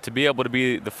to be able to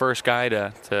be the first guy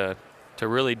to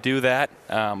really do that,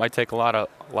 I take a lot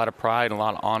of pride and a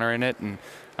lot of honor in it. And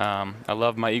I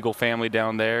love my Eagle family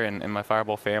down there and my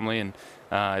Firebaugh family. And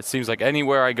it seems like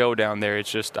anywhere I go down there,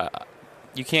 it's just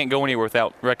you can't go anywhere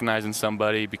without recognizing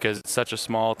somebody because it's such a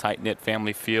small, tight-knit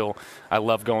family feel. I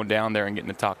love going down there and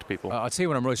getting to talk to people. I'll tell you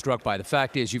what I'm really struck by. The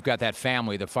fact is you've got that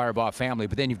family, the Firebaugh family,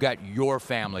 but then you've got your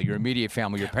family, your immediate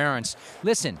family, your parents.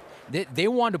 Listen, they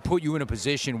wanted to put you in a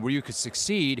position where you could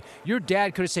succeed. Your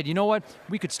dad could have said, you know what,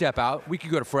 we could step out. We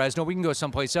could go to Fresno. We can go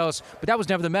someplace else. But that was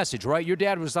never the message, right? Your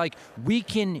dad was like, you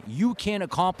can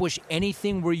accomplish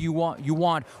anything where you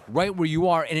want right where you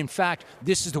are. And in fact,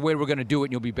 this is the way we're going to do it,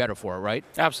 and you'll be better for it, right?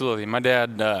 Absolutely. My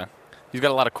dad, he's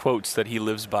got a lot of quotes that he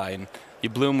lives by, and you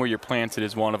bloom where you're planted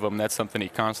is one of them. That's something he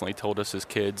constantly told us as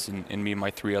kids, and me and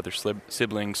my 3 other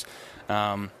siblings.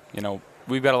 You know,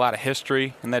 we've got a lot of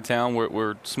history in that town.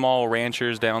 We're small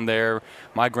ranchers down there.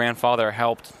 My grandfather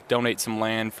helped donate some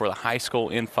land for the high school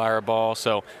in Firebaugh,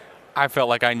 so I felt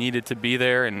like I needed to be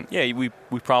there. And, yeah, we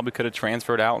probably could have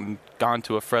transferred out and gone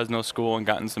to a Fresno school and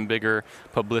gotten some bigger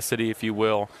publicity, if you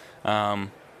will.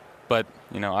 But,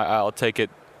 you know, I'll take it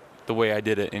the way I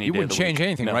did it any day of the week. You wouldn't change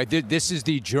anything, no. right? This is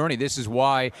the journey. This is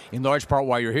why, in large part,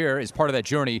 why you're here. As part of that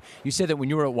journey, you said that when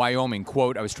you were at Wyoming,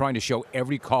 quote, I was trying to show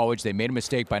every college they made a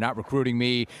mistake by not recruiting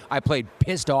me. I played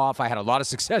pissed off. I had a lot of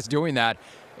success doing that.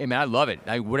 Hey, man, I love it.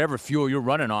 Whatever fuel you're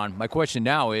running on. My question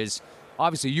now is,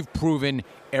 obviously, you've proven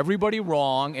everybody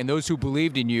wrong, and those who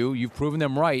believed in you, you've proven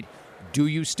them right. Do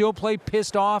you still play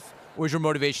pissed off, or is your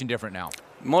motivation different now?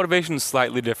 Motivation is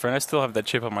slightly different. I still have that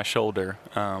chip on my shoulder,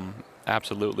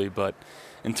 absolutely. But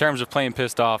in terms of playing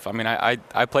pissed off, I mean,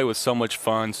 I play with so much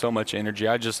fun, so much energy.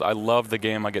 I love the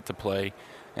game I get to play,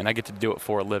 and I get to do it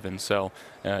for a living. So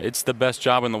it's the best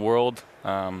job in the world.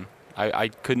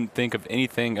 I couldn't think of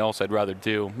anything else I'd rather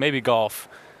do. Maybe golf.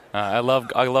 I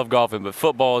love golfing, but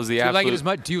football is the absolute.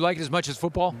 Do you like it as much as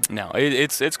football? No,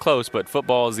 it's close, but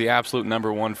football is the absolute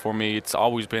number one for me. It's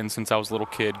always been since I was a little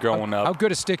kid growing up. How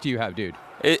good a stick do you have, dude?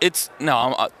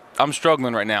 I'm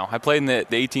struggling right now. I played in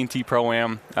the AT&T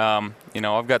Pro-Am. You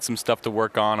know, I've got some stuff to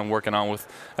work on. I'm working on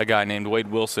with a guy named Wade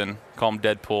Wilson, call him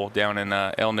Deadpool, down in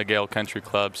El Niguel Country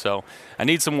Club. So I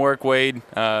need some work, Wade.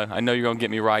 I know you're going to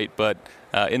get me right, but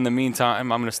in the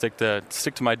meantime, I'm going to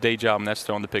stick to my day job, and that's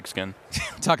throwing the pigskin.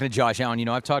 Talking to Josh Allen, you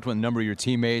know, I've talked with a number of your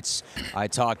teammates. I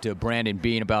talked to Brandon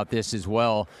Beane about this as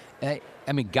well.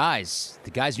 I mean,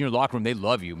 the guys in your locker room, they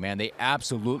love you, man. They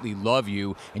absolutely love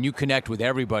you, and you connect with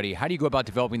everybody. How do you go about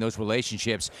developing those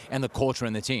relationships and the culture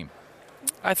in the team?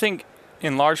 I think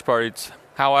in large part it's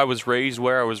how I was raised,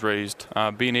 where I was raised,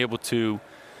 being able to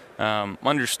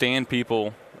understand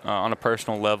people on a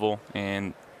personal level.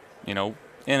 And, you know,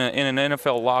 in an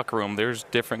NFL locker room, there's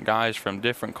different guys from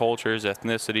different cultures,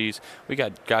 ethnicities. We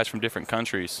got guys from different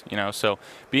countries, you know. So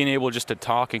being able just to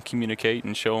talk and communicate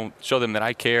and show them that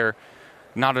I care,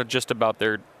 not just about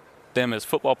them as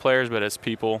football players, but as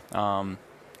people. And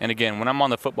again, when I'm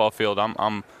on the football field,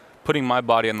 I'm putting my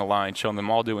body on the line, showing them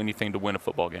I'll do anything to win a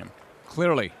football game.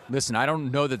 Clearly. Listen, I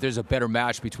don't know that there's a better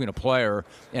match between a player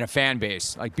and a fan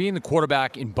base. Like, being the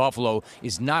quarterback in Buffalo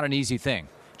is not an easy thing.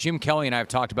 Jim Kelly and I have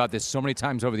talked about this so many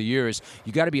times over the years.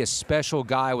 You got to be a special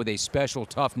guy with a special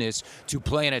toughness to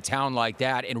play in a town like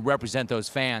that and represent those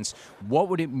fans. What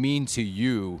would it mean to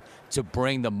you to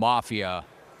bring the Mafia,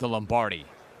 the Lombardi?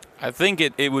 I think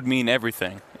it would mean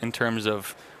everything in terms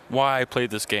of why I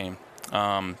played this game.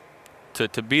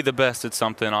 To be the best at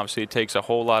something, obviously it takes a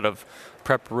whole lot of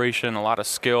preparation, a lot of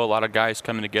skill, a lot of guys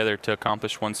coming together to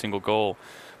accomplish one single goal.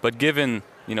 But given,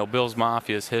 Bills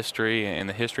Mafia's history and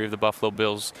the history of the Buffalo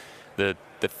Bills, the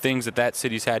things that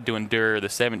city's had to endure, the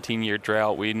 17-year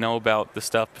drought, we know about the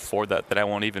stuff before that I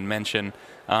won't even mention.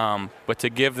 But to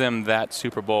give them that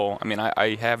Super Bowl,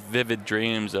 I have vivid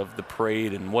dreams of the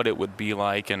parade and what it would be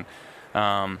like, and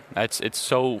it's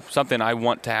so something I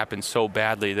want to happen so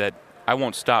badly that I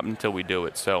won't stop until we do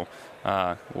it. So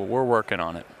we're working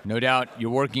on it. No doubt.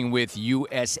 You're working with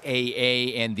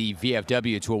USAA and the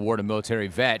VFW to award a military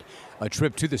vet a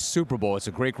trip to the Super Bowl. It's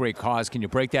a great, great cause. Can you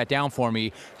break that down for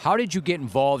me? How did you get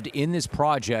involved in this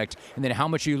project, and then how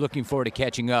much are you looking forward to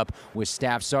catching up with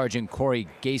Staff Sergeant Corey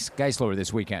Geisler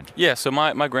this weekend? Yeah, so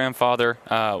my grandfather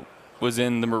was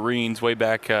in the Marines way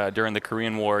back during the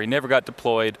Korean War. He never got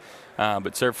deployed,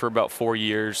 but served for about 4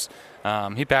 years.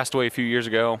 He passed away a few years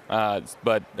ago,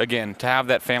 but again, to have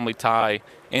that family tie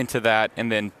into that,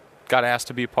 and then got asked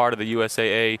to be part of the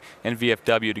USAA and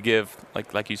VFW to give,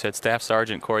 like you said, Staff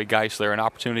Sergeant Corey Geisler an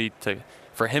opportunity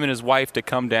for him and his wife to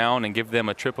come down and give them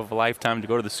a trip of a lifetime to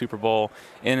go to the Super Bowl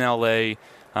in LA.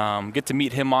 Get to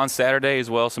meet him on Saturday as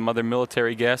well, some other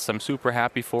military guests. I'm super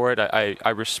happy for it. I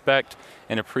respect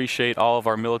and appreciate all of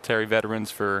our military veterans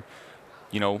for,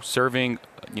 serving,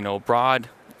 abroad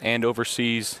and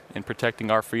overseas in protecting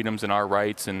our freedoms and our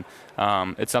rights, and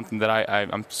it's something that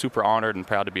I'm super honored and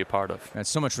proud to be a part of.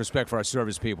 That's so much respect for our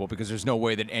service people, because there's no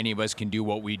way that any of us can do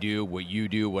what we do, what you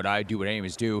do, what I do, what any of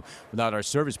us do, without our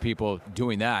service people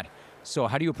doing that. So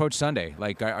how do you approach Sunday?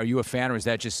 Are you a fan, or is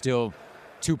that just still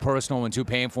too personal and too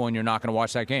painful and you're not going to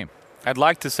watch that game? I'd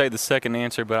like to say the second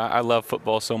answer, but I love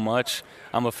football so much.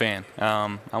 I'm a fan.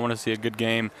 I want to see a good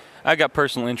game. I got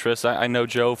personal interests. I know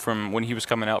Joe from when he was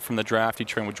coming out from the draft. He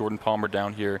trained with Jordan Palmer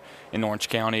down here in Orange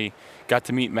County. Got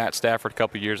to meet Matt Stafford a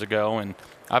couple years ago, and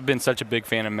I've been such a big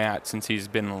fan of Matt since he's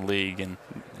been in the league. And,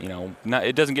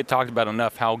 it doesn't get talked about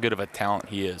enough how good of a talent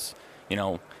he is.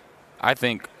 I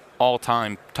think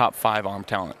all-time top 5 arm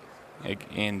talent.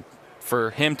 And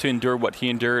for him to endure what he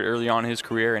endured early on in his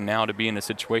career, and now to be in a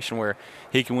situation where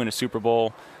he can win a Super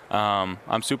Bowl,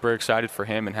 I'm super excited for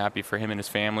him and happy for him and his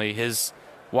family. His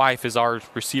wife is our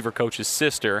receiver coach's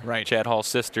sister, right. Chad Hall's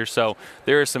sister, so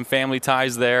there are some family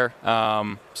ties there.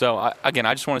 I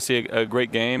just want to see a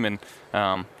great game, and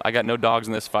I got no dogs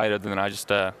in this fight other than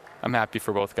I'm happy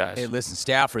for both guys. Hey, listen,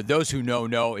 Stafford, those who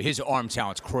know his arm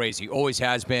talent's crazy. Always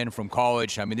has been from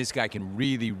college. This guy can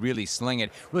really, really sling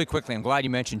it. Really quickly, I'm glad you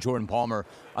mentioned Jordan Palmer.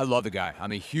 I love the guy.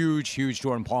 I'm a huge, huge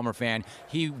Jordan Palmer fan.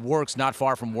 He works not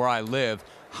far from where I live.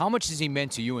 How much has he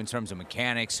meant to you in terms of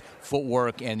mechanics,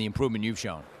 footwork, and the improvement you've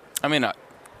shown? I don't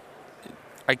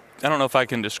know if I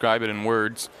can describe it in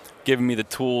words, giving me the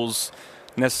tools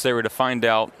necessary to find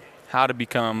out how to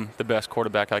become the best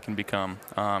quarterback I can become.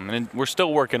 And we're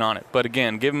still working on it. But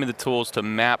again, giving me the tools to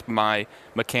map my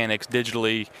mechanics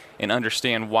digitally and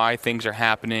understand why things are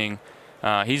happening.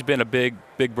 He's been a big,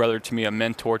 big brother to me, a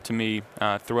mentor to me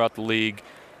throughout the league.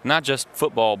 Not just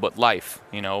football, but life.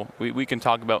 We can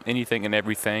talk about anything and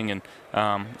everything. And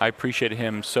I appreciate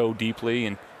him so deeply.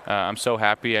 And I'm so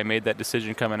happy I made that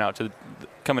decision coming out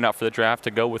for the draft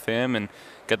to go with him, and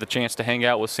got the chance to hang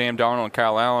out with Sam Darnold and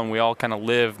Kyle Allen. We all kind of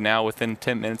live now within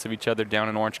 10 minutes of each other down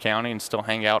in Orange County and still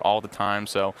hang out all the time.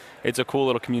 So it's a cool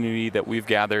little community that we've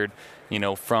gathered,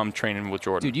 from training with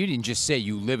Jordan. Dude, you didn't just say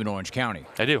you live in Orange County.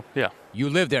 I do, yeah. You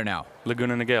live there now?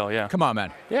 Laguna Niguel, yeah. Come on,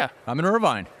 man. Yeah. I'm in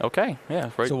Irvine. Okay, yeah.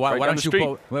 Right, so why don't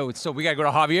you so we got to go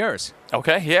to Javier's.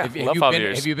 Okay, yeah. Love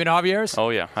Javier's. Have you been to Javier's? Oh,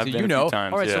 yeah. I've been a few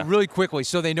times. All right, yeah. So really quickly,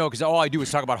 so they know, because all I do is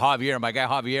talk about Javier, and my guy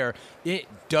Javier,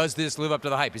 does this live up to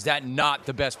the hype? Is that not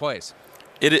the best place?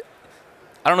 I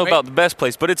don't know about the best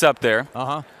place, but it's up there.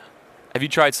 Uh-huh. Have you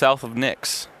tried south of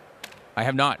Nix? I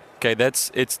have not. Okay,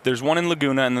 there's one in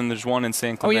Laguna, and then there's one in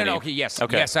San Clemente. Oh, yeah, no, okay, yes.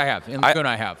 Okay. Yes, I have. In Laguna,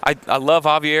 I have. I love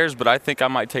Javier's, but I think I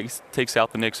might take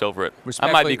South of Nix over it.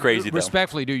 I might be crazy, though.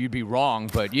 Respectfully, dude, you'd be wrong,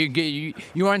 but you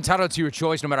are entitled to your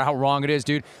choice no matter how wrong it is,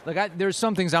 dude. There's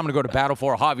some things I'm going to go to battle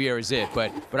for. Javier is it,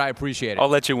 but I appreciate it. I'll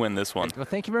let you win this one. Well,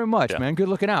 thank you very much, man. Good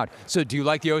looking out. So do you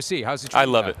like the OC? How's it? I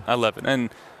love it. And,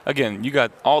 again, you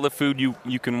got all the food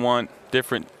you can want,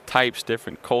 different types,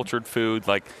 different cultured food.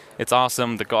 It's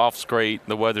awesome. The golf's great.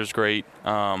 The weather's great.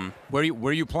 Where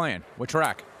are you playing? What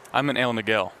track? I'm in El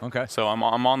Niguel. Okay. So I'm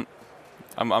on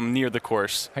I'm near the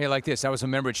course. How you like this? I was a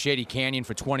member at Shady Canyon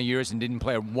for 20 years and didn't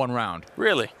play one round.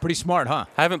 Really? Pretty smart, huh?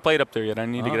 I haven't played up there yet. I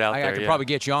need to get out there. I could yeah. probably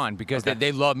get you on because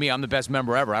they love me. I'm the best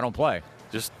member ever. I don't play.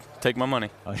 Just take my money.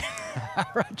 All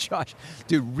right, Josh.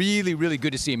 Dude, really, really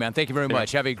good to see you, man. Thank you very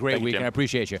much. Have a great Thank you, week, Jim. and I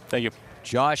appreciate you. Thank you.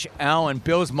 Josh Allen,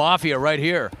 Bills Mafia right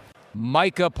here.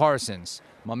 Micah Parsons.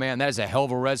 My man, that is a hell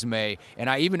of a resume. And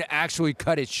I even actually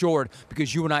cut it short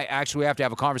because you and I actually have to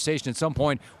have a conversation at some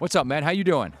point. What's up, man? How you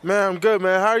doing? Man, I'm good,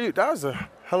 man. How are you? That was a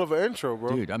hell of an intro,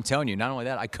 bro. Dude, I'm telling you, not only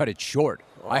that, I cut it short.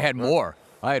 I had more.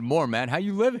 I had more, man. How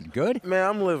you living? Good? Man,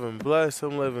 I'm living blessed.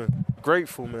 I'm living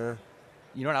grateful, man.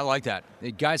 You know what? I like that.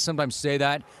 Guys sometimes say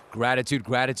that.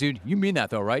 Gratitude. You mean that,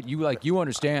 though, right? You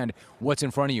understand what's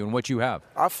in front of you and what you have.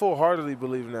 I full-heartedly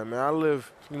believe in that, man. I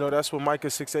live, that's what Micah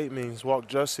 6:8 means. Walk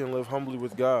justly and live humbly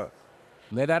with God.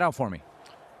 Lay that out for me.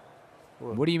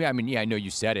 What do you mean? I mean, yeah, I know you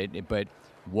said it, but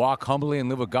walk humbly and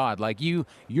live with God. Like you're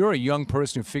a young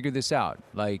person who figured this out.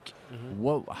 Like,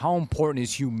 how important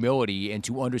is humility and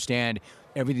to understand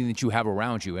everything that you have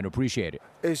around you and appreciate it?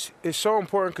 It's so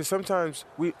important because sometimes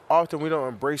we don't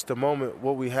embrace the moment,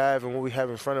 what we have and what we have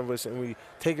in front of us, and we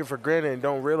take it for granted and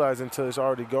don't realize until it's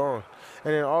already gone.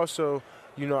 And then also,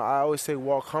 I always say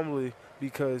walk humbly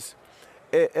because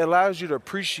it allows you to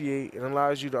appreciate and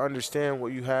allows you to understand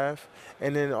what you have,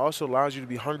 and then it also allows you to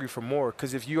be hungry for more.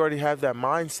 Because if you already have that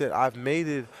mindset, I've made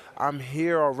it, I'm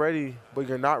here already, but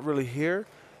you're not really here,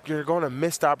 you're going to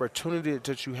miss the opportunity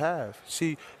that you have.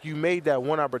 See, you made that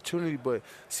one opportunity, but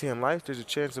see, in life, there's a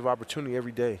chance of opportunity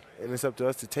every day, and it's up to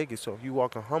us to take it. So if you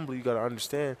walking humbly, you got to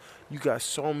understand you got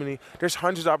there's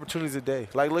hundreds of opportunities a day.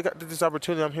 Like, look at this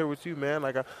opportunity. I'm here with you, man.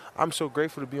 Like, I'm so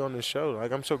grateful to be on this show.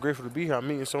 Like, I'm so grateful to be here. I'm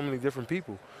meeting so many different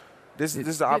people. This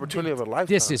is the opportunity of a lifetime.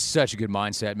 This is such a good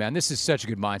mindset, man. This is such a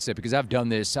good mindset because I've done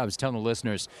this. I was telling the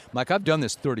listeners, Mike, I've done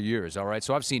this 30 years, all right?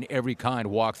 So I've seen every kind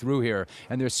walk through here.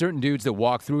 And there's certain dudes that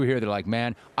walk through here, they're like,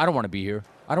 man, I don't want to be here.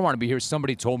 I don't want to be here.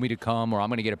 Somebody told me to come or I'm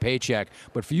going to get a paycheck.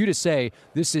 But for you to say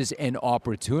this is an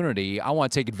opportunity, I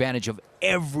want to take advantage of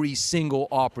every single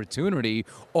opportunity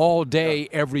all day,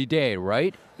 every day,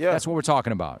 right? Yeah. That's what we're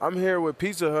talking about. I'm here with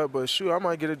Pizza Hut, but shoot, I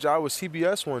might get a job with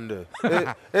CBS one day.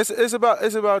 It's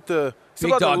about the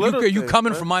Big dog, you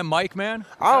coming man. for my mic, man?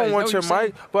 I don't want your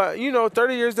mic, but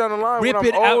 30 years down the line, when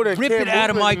I'm old and rip can't it out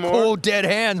of move my anymore, cold dead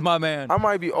hands, my man. I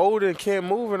might be old and can't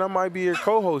move, and I might be your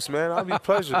co-host, man. I'll be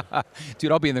pleasure.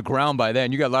 Dude, I'll be in the ground by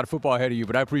then. You got a lot of football ahead of you,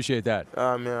 but I appreciate that.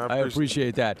 Man, I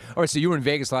appreciate that. All right, so you were in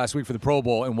Vegas last week for the Pro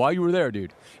Bowl, and while you were there,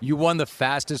 dude, you won the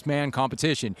fastest man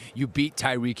competition. You beat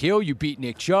Tyreek Hill, you beat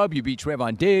Nick Chubb, you beat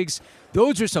Trevon Diggs.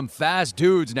 Those are some fast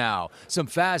dudes now, some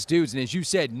fast dudes. And as you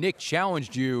said, Nick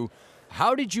challenged you.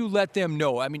 How did you let them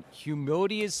know? I mean,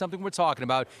 humility is something we're talking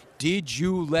about. Did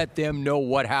you let them know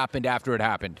what happened after it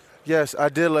happened? Yes, I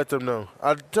did let them know.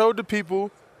 I told the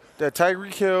people that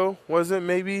Tyreek Hill wasn't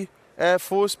maybe at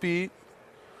full speed,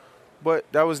 but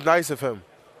that was nice of him.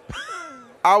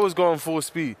 I was going full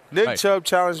speed. Nick Chubb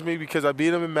challenged me because I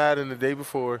beat him in Madden the day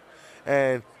before,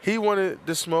 and he wanted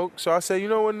the smoke. So I said, you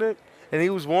know what, Nick? And he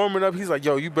was warming up. He's like,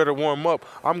 yo, you better warm up.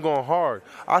 I'm going hard.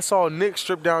 I saw Nick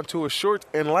strip down to a short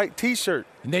and light T-shirt.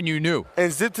 And then you knew.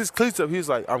 And zipped his cleats up. He was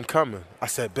like, I'm coming. I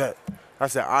said, bet. I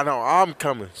said, I know, I'm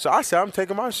coming. So I said, I'm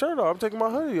taking my shirt off. I'm taking my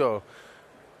hoodie off.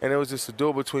 And it was just a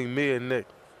duel between me and Nick.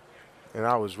 And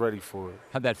I was ready for it.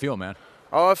 How'd that feel, man?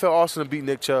 Oh, I felt awesome to beat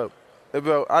Nick Chubb.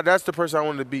 That's the person I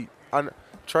wanted to beat.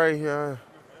 Trey, I'm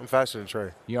faster than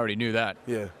Trey. You already knew that.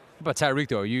 Yeah. What about Tyreek,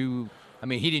 though?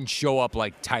 He didn't show up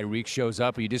like Tyreek shows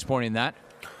up. Are you disappointed in that?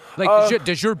 Like,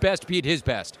 does your best beat his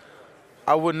best?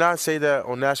 I would not say that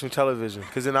on national television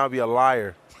because then I'll be a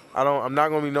liar. I'm not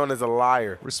going to be known as a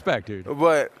liar. Respect, dude.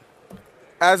 But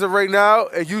as of right now,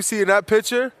 and you see in that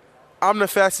picture, I'm the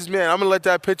fastest man. I'm going to let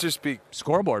that picture speak.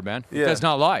 Scoreboard, man. Yeah. It does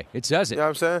not lie. It says it. You know what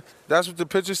I'm saying? That's what the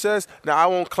picture says. Now, I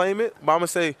won't claim it, but I'm going to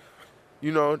say,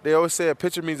 they always say a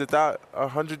picture means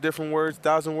 100 different words,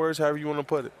 1,000 words, however you want to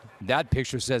put it. That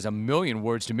picture says 1,000,000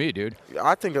 words to me, dude.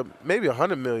 I think maybe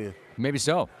 100 million. Maybe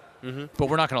so. Mm-hmm. But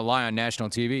we're not going to lie on national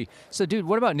TV. So, dude,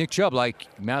 what about Nick Chubb? Like,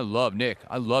 man, I love Nick.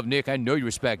 I know you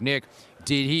respect Nick.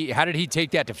 How did he take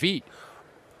that defeat?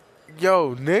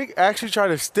 Yo, Nick actually tried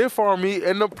to stiff arm me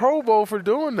in the Pro Bowl for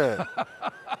doing that.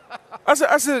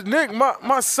 I said, Nick,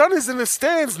 my son is in the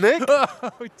stands, Nick.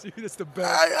 Oh, dude, that's the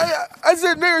best. I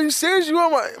said, Nick, are you serious? You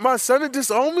want my son to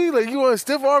disown me? Like, you want to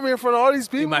stiff arm me in front of all these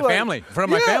people? In family. In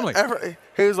front of my family.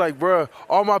 He was like, bro,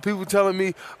 all my people telling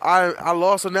me I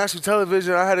lost on national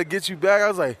television. I had to get you back. I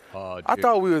was like, I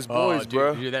thought we was boys,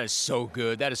 bro. Dude, that is so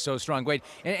good. That is so strong. Wait,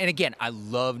 and again, I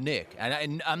love Nick.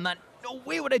 And I'm not no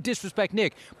way would I disrespect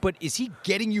Nick. But is he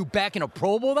getting you back in a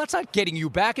Pro Bowl? That's not getting you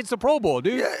back. It's the Pro Bowl,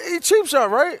 dude. Yeah, he cheap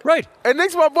shot, right? Right. And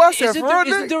Nick's my boss. Isn't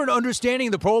there an understanding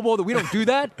in the Pro Bowl that we don't do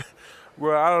that?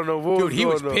 Well, I don't know what Dude, he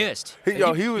was going on. pissed. He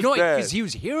was you know, mad. because he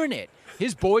was hearing it.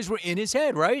 His boys were in his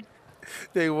head, right?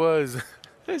 They was.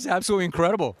 It's absolutely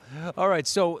incredible. All right,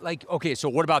 so okay, so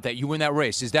what about that? You win that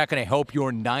race. Is that going to help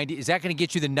your 90? Is that going to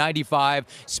get you the 95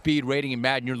 speed rating in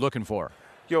Madden you're looking for?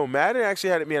 Yo, Madden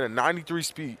actually had me at a 93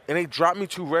 speed, and they dropped me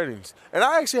 2 ratings. And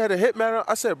I actually had to hit Madden.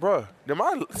 I said, bro, did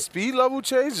my speed level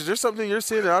change? Is there something you're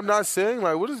seeing that I'm not seeing?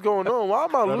 Like, what is going on? Why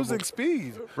am I losing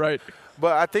speed? Right.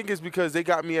 But I think it's because they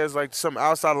got me as, like, some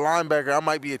outside linebacker. I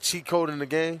might be a cheat code in the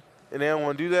game, and they don't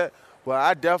want to do that. But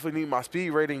I definitely need my speed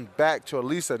rating back to at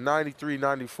least a 93,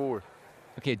 94.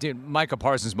 Okay, dude, Micah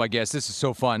Parsons, my guest. This is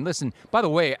so fun. Listen, by the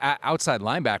way, outside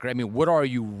linebacker, I mean, what are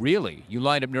you really? You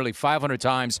lined up nearly 500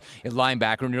 times at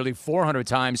linebacker, nearly 400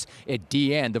 times at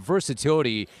DN. The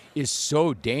versatility is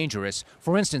so dangerous.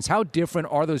 For instance, how different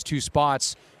are those two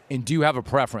spots, and do you have a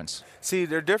preference? See,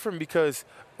 they're different because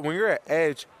when you're at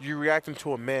edge, you're reacting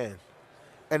to a man.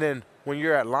 And then when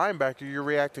you're at linebacker, you're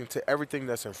reacting to everything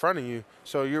that's in front of you.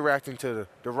 So you're reacting to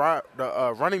the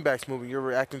running backs moving. You're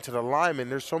reacting to the linemen.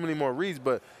 There's so many more reads.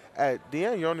 But at the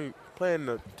end, you're only playing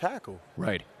the tackle.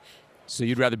 Right. So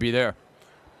you'd rather be there?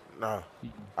 Nah.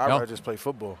 I'd rather just play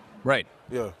football. Right.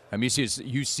 Yeah. I mean,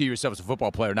 you see yourself as a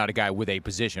football player, not a guy with a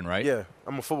position, right? Yeah,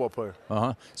 I'm a football player.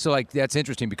 Uh-huh. So, that's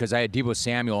interesting because I had Deebo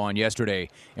Samuel on yesterday,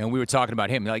 and we were talking about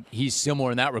him. Like, he's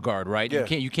similar in that regard, right? Yeah.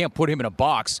 You can't put him in a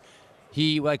box. What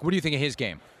do you think of his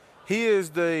game? He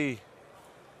is the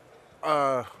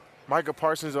Micah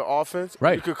Parsons of offense.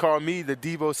 Right. You could call me the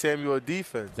Deebo Samuel of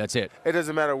defense. That's it. It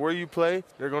doesn't matter where you play.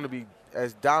 They're going to be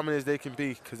as dominant as they can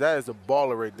be because that is a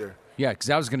baller right there. Yeah, because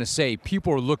I was going to say,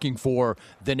 people are looking for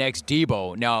the next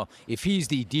Deebo. Now, if he's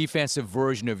the defensive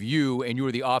version of you and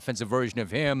you're the offensive version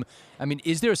of him, I mean,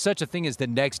 is there such a thing as the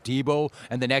next Deebo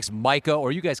and the next Micah, or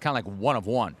are you guys kind of like one of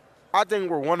one? I think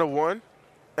we're one of one,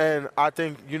 and I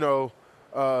think,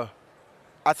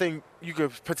 I think you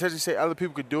could potentially say other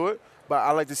people could do it, but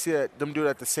I like to see them do it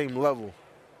at the same level.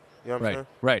 You know what I'm saying?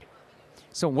 Right.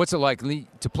 So what's it like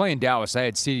to play in Dallas? I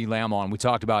had CeeDee Lamb on. We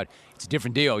talked about it's a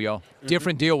different deal, yo. Mm-hmm.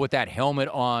 Different deal with that helmet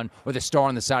on or the star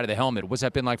on the side of the helmet. What's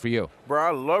that been like for you? Bro,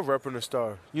 I love repping the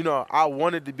star. I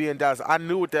wanted to be in Dallas. I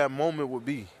knew what that moment would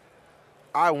be.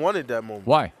 I wanted that moment.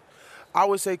 Why? I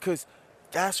would say because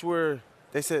that's where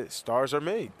they said stars are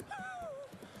made.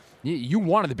 You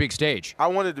wanted the big stage. I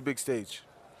wanted the big stage.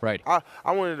 Right.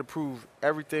 I wanted to prove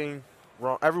everyone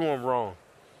wrong.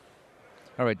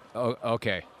 All right.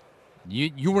 Okay.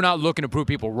 You were not looking to prove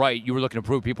people right. You were looking to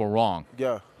prove people wrong.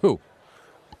 Yeah. Who?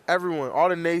 Everyone. All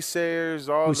the naysayers.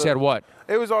 Who said what?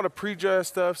 It was all the prejudged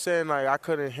stuff saying, like, I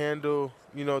couldn't handle,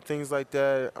 things like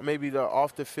that. Maybe the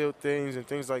off-the-field things and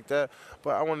things like that.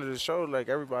 But I wanted to show, like,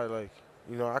 everybody, like,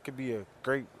 I could be a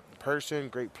great person,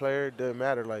 great player. It doesn't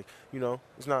matter. Like,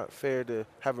 it's not fair to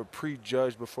have a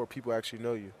prejudge before people actually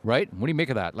know you. Right? What do you make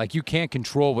of that? Like, you can't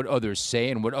control what others say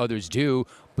and what others do,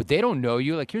 but they don't know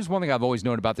you. Like, here's one thing I've always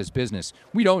known about this business.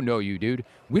 We don't know you, dude.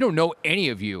 We don't know any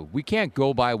of you. We can't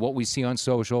go by what we see on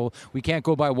social. We can't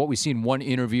go by what we see in one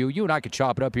interview. You and I could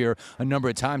chop it up here a number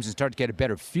of times and start to get a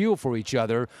better feel for each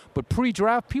other, but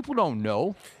pre-draft, people don't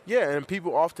know. Yeah, and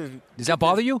people often... Does that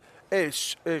bother you?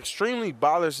 It extremely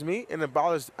bothers me, and it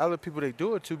bothers other people they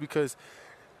do it to because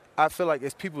I feel like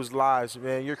it's people's lives,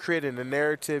 man. You're creating a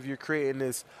narrative. You're creating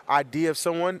this idea of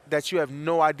someone that you have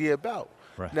no idea about.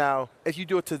 Right. Now, if you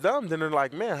do it to them, then they're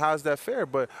like, man, how's that fair?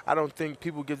 But I don't think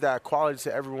people give that equality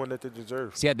to everyone that they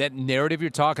deserve. See, that narrative you're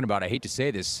talking about, I hate to say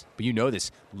this, but you know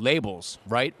this. Labels,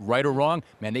 right? Right or wrong,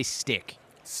 man, they stick.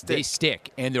 They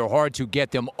stick, and they're hard to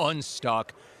get them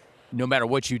unstuck. No matter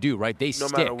what you do, right? They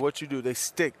stick. No matter what you do, they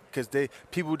stick because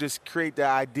people just create the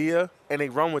idea and they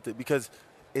run with it because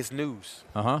it's news.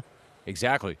 Uh-huh.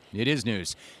 Exactly. It is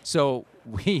news. So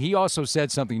he also said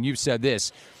something, you've said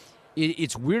this.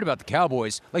 It's weird about the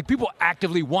Cowboys. Like, people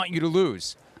actively want you to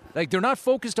lose. Like, they're not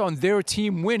focused on their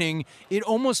team winning. It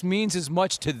almost means as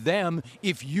much to them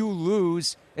if you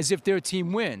lose as if their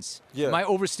team wins. Yeah. Am I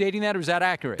overstating that, or is that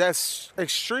accurate? That's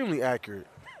extremely accurate.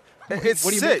 It's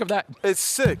what do you sick. make of that? It's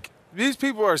sick. These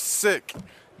people are sick.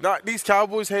 These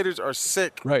Cowboys haters are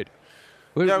sick. Right.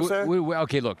 You know what I'm saying?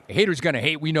 Okay, look, haters going to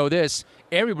hate. We know this.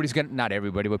 Everybody's going to, not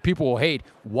everybody, but people will hate.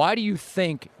 Why do you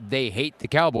think they hate the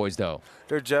Cowboys, though?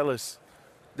 They're jealous.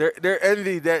 They're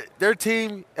envy that their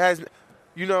team has,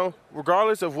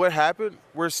 regardless of what happened,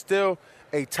 we're still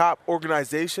a top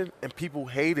organization, and people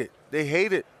hate it. They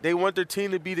hate it. They want their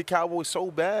team to be the Cowboys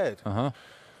so bad. Uh-huh.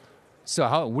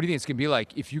 So what do you think it's going to be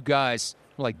like if you guys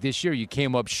like this year you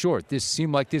came up short. This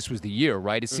seemed like this was the year,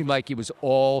 right? It seemed like it was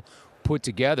all put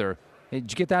together. Did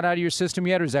you get that out of your system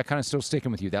yet, or is that kind of still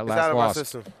sticking with you, that It's last out of loss? my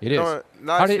system. It is.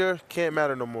 Last year can't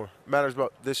matter no more. Matters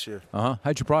about this year.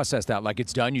 How'd you process that? Like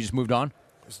it's done, you just moved on?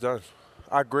 It's done.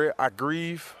 I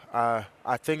grieve. I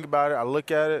think about it. I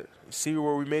look at it, see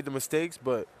where we made the mistakes,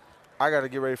 but I got to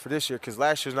get ready for this year because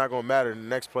last year's not going to matter in the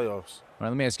next playoffs. All right,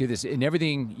 let me ask you this. In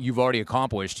everything you've already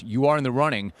accomplished, you are in the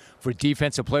running for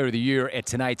Defensive Player of the Year at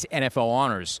tonight's NFL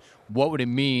Honors. What would it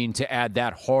mean to add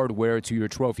that hardware to your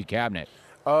trophy cabinet?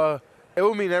 It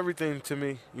would mean everything to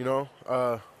me, you know.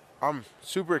 I'm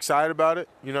super excited about it,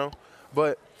 you know.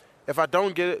 But if I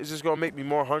don't get it, it's just going to make me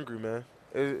more hungry, man.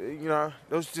 You know,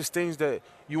 those are just things that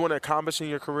you want to accomplish in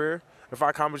your career. If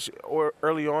I accomplish it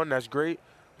early on, that's great.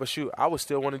 But shoot, I would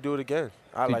still want to do it again.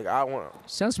 I want.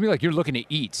 Sounds to me like you're looking to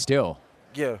eat still.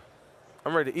 Yeah,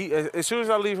 I'm ready to eat. As soon as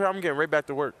I leave here, I'm getting right back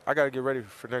to work. I got to get ready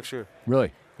for next year.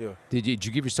 Really? Yeah. Did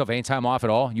you give yourself any time off at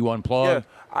all? You unplugged?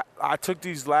 Yeah, I took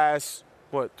these last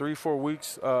 3-4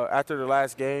 weeks after the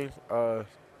last game.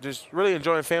 Just really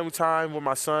enjoying family time with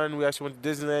my son. We actually went to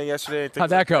Disneyland yesterday. And How'd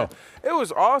that go? It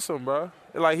was awesome, bro.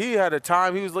 Like, he had a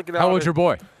time. He was looking at. How old's your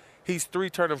boy? He's 3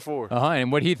 turning 4.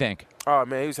 And what'd he think? Oh,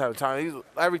 man, he was having time. He was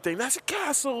everything. That's a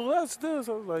castle. That's this.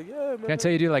 I was like, yeah, man. Can I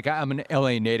tell you, dude, like I'm an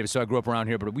LA native, so I grew up around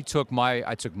here, but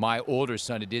I took my older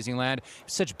son to Disneyland.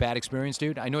 It's such a bad experience,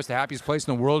 dude. I know it's the happiest place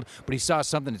in the world, but he saw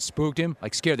something that spooked him,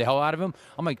 like scared the hell out of him.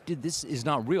 I'm like, dude, this is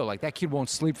not real. Like, that kid won't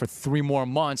sleep for 3 more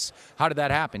months. How did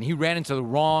that happen? He ran into the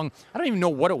wrong, I don't even know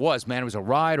what it was, man. It was a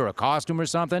ride or a costume or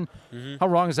something. Mm-hmm. How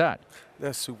wrong is that?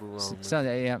 That's super wrong,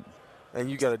 man. Yeah. And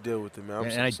you got to deal with it,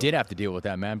 man. I did have to deal with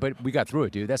that, man. But we got through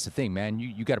it, dude. That's the thing, man.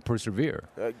 You got to persevere.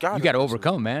 You got to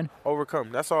overcome, man.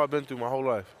 Overcome. That's all I've been through my whole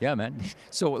life. Yeah, man.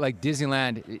 So, like,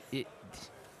 Disneyland,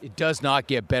 it does not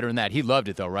get better than that. He loved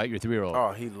it, though, right? Your 3-year-old.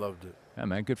 Oh, he loved it. Yeah,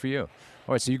 man. Good for you. All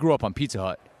right, so you grew up on Pizza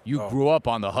Hut. You grew up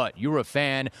on the Hut. You were a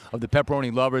fan of the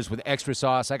pepperoni lovers with extra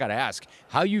sauce. I got to ask,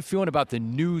 how you feeling about the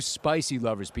new spicy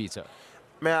lovers pizza?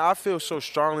 Man, I feel so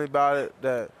strongly about it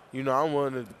that, you know, I'm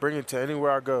willing to bring it to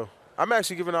anywhere I go. I'm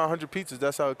actually giving out 100 pizzas.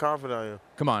 That's how confident I am.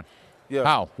 Come on. Yeah.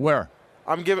 How? Where?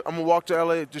 I'm gonna walk to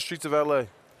LA, the streets of LA.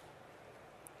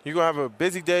 You're gonna have a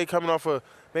busy day coming off of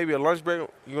maybe a lunch break.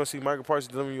 You're gonna see Michael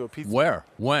Parsons delivering you a pizza. Where?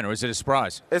 When? Or is it a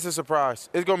surprise? It's a surprise.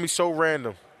 It's gonna be so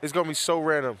random.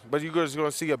 But you're just gonna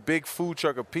see a big food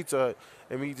truck of Pizza Hut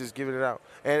and me just giving it out.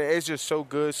 And it's just so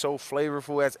good, so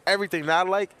flavorful. It has everything that I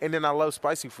like, and then I love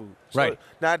spicy food. So right.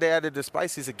 Now they added the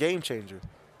spicy, it's a game changer.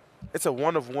 It's a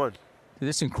one of one.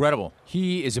 This is incredible.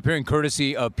 He is appearing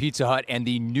courtesy of Pizza Hut and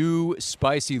the new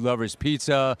Spicy Lovers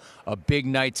Pizza. A big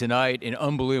night tonight, an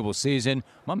unbelievable season.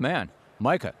 My man,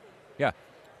 Micah. Yeah.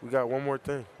 We got one more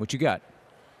thing. What you got?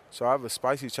 So I have a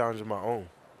spicy challenge of my own.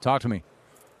 Talk to me.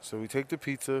 So we take the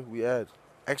pizza, we add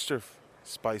extra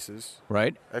spices.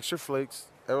 Right. Extra flakes,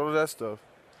 all of that stuff.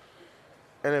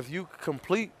 And if you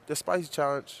complete the spicy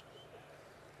challenge,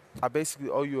 I basically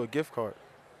owe you a gift card.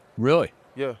 Really?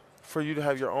 Yeah. For you to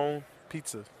have your own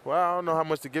pizza. Well, I don't know how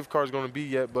much the gift card is going to be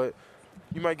yet, but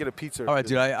you might get a pizza. All right,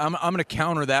 dude, I'm going to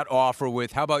counter that offer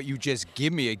with, how about you just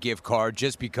give me a gift card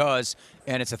just because,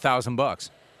 and it's $1,000?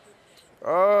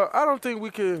 I don't think we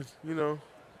could, you know,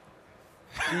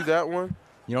 do that one.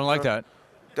 You don't like that?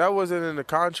 That wasn't in the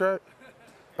contract.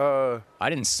 I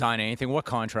didn't sign anything. What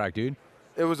contract, dude?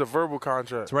 It was a verbal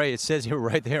contract. That's right. It says here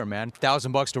right there, man.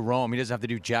 $1,000 to Rome. He doesn't have to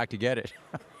do jack to get it.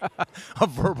 A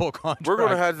verbal contract. We're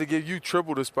going to have to give you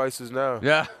triple the spices now.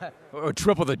 Yeah. Or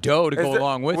triple the dough to go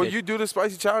along with it. Will you do the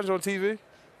spicy challenge on TV?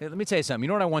 Hey, let me tell you something. You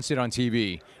know what I once did on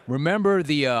TV? Remember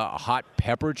the hot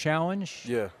pepper challenge?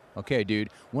 Yeah. Okay, dude.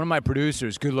 One of my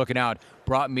producers, good looking out,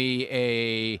 brought me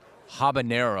a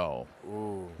habanero.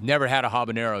 Ooh. Never had a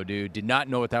habanero, dude. Did not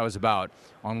know what that was about.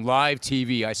 On live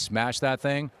TV, I smashed that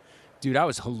thing. Dude, I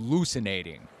was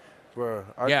hallucinating. Bro,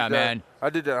 man. I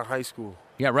did that in high school.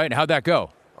 Yeah, right. And how'd that go?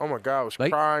 Oh, my God. I was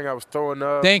crying. I was throwing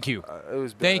up. Thank you. It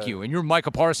was bad. Thank you. And you're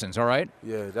Michael Parsons, all right?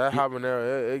 Yeah, that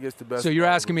habanero, it gets the best. So you're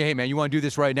asking me, hey, man, you want to do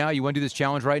this right now? You want to do this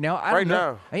challenge right now? Right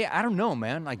now. Hey, I don't know,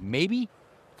 man. Like, maybe?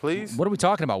 Please? What are we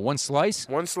talking about? One slice?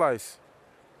 One slice.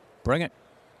 Bring it.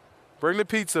 Bring the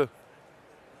pizza.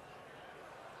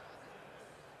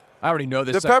 I already know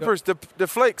this. The peppers, the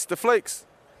flakes.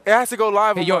 It has to go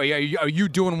live. Hey, are you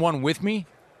doing one with me?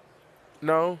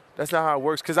 No, that's not how it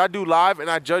works. Because I do live and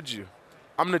I judge you.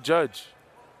 I'm the judge.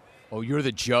 Oh, you're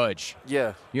the judge.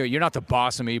 Yeah. You're not the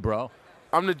boss of me, bro.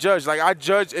 I'm the judge. Like, I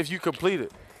judge if you complete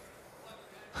it.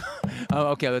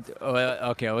 Okay,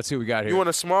 let's see what we got here. You want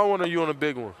a small one or you want a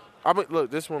big one? Look,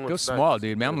 this one looks Go small,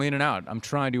 dude, man. I'm leaning out. I'm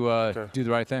trying to do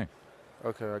the right thing.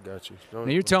 Okay, I got you. Now,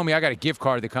 you're telling me I got a gift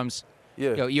card that comes...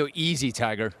 Yeah. Yo, easy,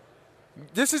 Tiger.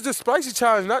 This is the spicy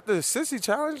challenge, not the sissy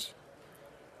challenge.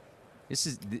 This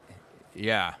is,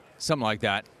 yeah, something like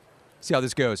that. See how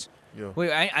this goes. Yeah.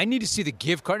 Wait, I need to see the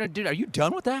gift card. Dude, are you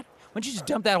done with that? Why don't you just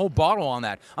dump that whole bottle on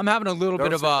that? I'm having a little Don't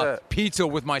bit of say that. pizza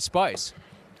with my spice.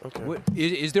 Okay.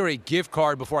 Is there a gift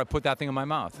card before I put that thing in my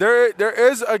mouth? There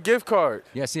is a gift card.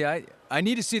 Yeah, see, I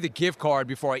need to see the gift card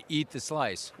before I eat the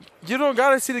slice. You don't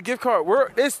gotta see the gift card.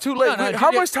 It's too late. No,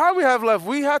 How much time we have left?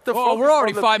 We have to. Oh, focus we're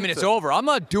already on the 5 pizza. minutes over. I'm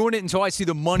not doing it until I see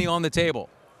the money on the table.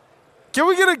 Can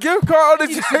we get a gift card on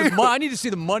the table? I need to see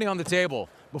the money on the table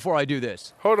before I do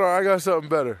this. Hold on, I got something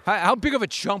better. How big of a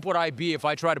chump would I be if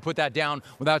I try to put that down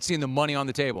without seeing the money on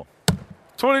the table?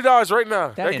 $20 right now.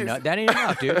 That ain't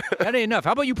enough, dude. That ain't enough.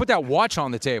 How about you put that watch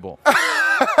on the table?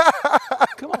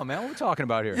 Come on, man. What are we talking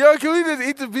about here? Yo, can we just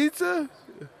eat the pizza?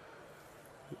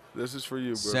 This is for you,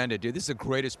 bro. Send it, dude. This is the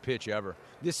greatest pitch ever.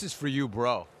 This is for you,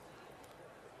 bro.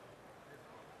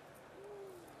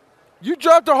 You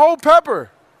dropped a whole pepper.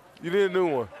 You need a new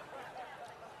one.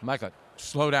 Micah,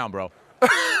 slow down, bro.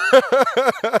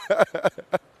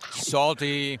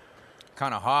 Salty,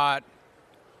 kind of hot.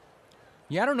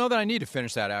 Yeah, I don't know that I need to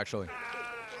finish that, actually.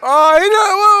 Oh,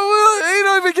 he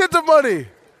don't even get the money.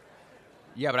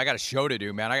 Yeah, but I got a show to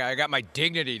do, man. I got my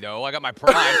dignity, though. I got my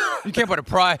pride. You can't put a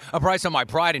price on my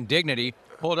pride and dignity.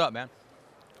 Hold up, man.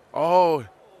 Oh.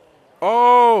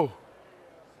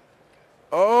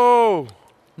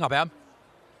 Not bad.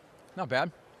 Not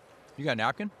bad. You got a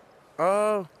napkin?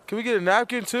 Can we get a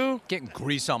napkin too? Getting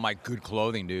grease on my good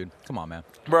clothing, dude. Come on, man.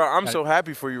 Bro, I'm so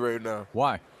happy for you right now.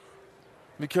 Why?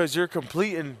 Because you're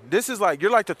completing. This is like,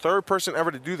 you're like the third person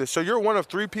ever to do this. So you're one of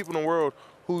 3 people in the world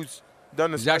who's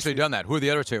done this. Who's actually done that? Who are the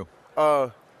other 2?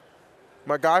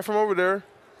 My guy from over there,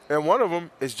 and one of them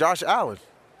is Josh Allen.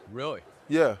 Really?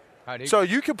 Yeah. How'd he- So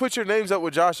you can put your names up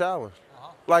with Josh Allen,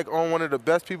 like on one of the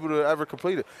best people to ever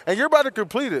complete it. And you're about to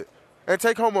complete it and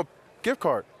take home a gift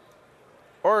card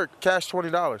or cash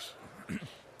 $20.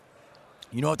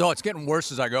 You know what, though? It's getting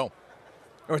worse as I go.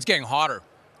 Or it's getting hotter.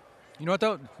 You know what,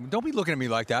 though? Don't be looking at me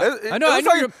like that. It I know looks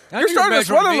like you're starting to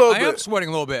sweat a measuring me. little I am bit. sweating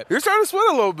a little bit. You're starting to sweat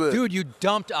a little bit. Dude, you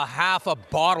dumped a half a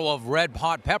bottle of red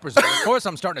hot peppers. Of course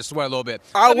I'm starting to sweat a little bit.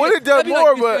 I would have done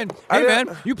more, but saying, I hey, didn't-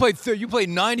 man, you played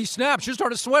 90 snaps. You're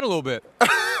starting to sweat a little bit.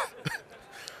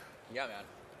 Yeah,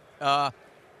 man.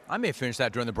 I may finish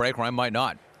that during the break, or I might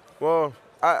not. Well,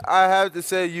 I have to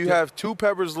say you have 2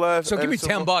 peppers left. So give and me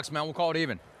some- $10, man. We'll call it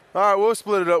even. All right, we'll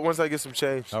split it up once I get some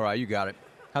change. All right, you got it.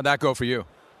 How'd that go for you?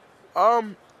 I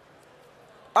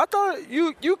thought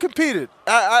you competed.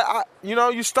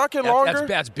 You stuck in longer.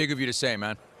 That's big of you to say,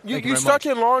 man. Thank You very stuck much.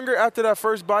 in longer after that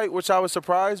first bite, which I was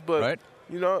surprised, but Right.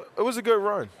 it was a good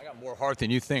run. I got more heart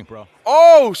than you think, bro.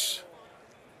 Oh,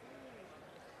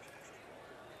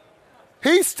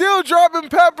 he's still dropping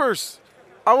peppers.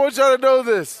 I want y'all to know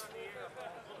this.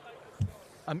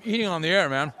 I'm eating on the air,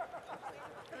 man.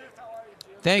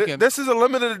 Thank you. This is a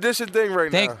limited edition thing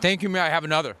right now. Thank you, may I have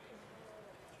another?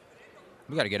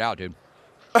 We got to get out, dude.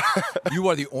 You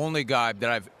are the only guy that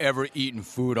I've ever eaten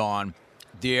food on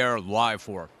the air live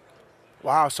for.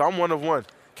 Wow, so I'm 1 of 1.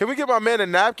 Can we get my man a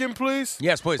napkin, please?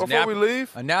 Yes, please. Before we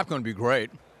leave? A napkin would be great.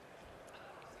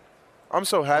 I'm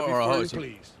so happy Or a for hose, you.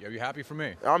 please. Are you happy for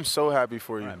me? I'm so happy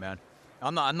for you. All right, man.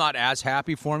 I'm not as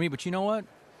happy for me, but you know what?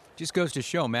 Just goes to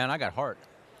show, man, I got heart.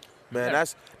 Man,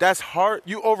 that's hard.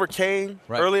 You overcame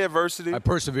Right. early adversity. I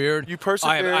persevered. You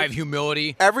persevered. I have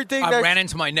humility. Everything I that- ran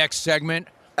into my next segment.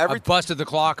 I Every- busted the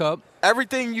clock up.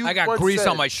 Everything you I got once grease said.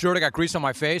 on my shirt. I got grease on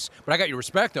my face. But I got your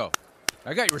respect, though.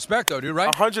 Dude,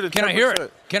 right? 110%. Can I hear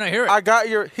it? Can I hear it? I got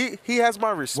your. He has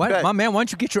my respect. My man, why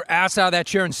don't you get your ass out of that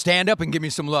chair and stand up and give me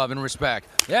some love and respect?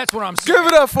 That's what I'm saying. Give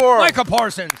it up for him. Micah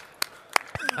Parsons.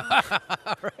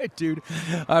 All right, dude.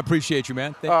 I appreciate you,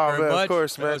 man. Thank you Oh very man, much. of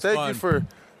course, That man. was Thank fun. you for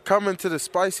coming to the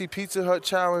Spicy Pizza Hut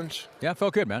Challenge. Yeah, I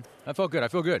felt good, man. I felt good. I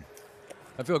feel good.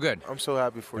 I'm so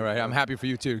happy for All you. right, man. I'm happy for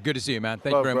you too. Good to see you, man.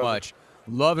 Thank Love, you very brother. much.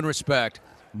 Love and respect,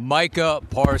 Micah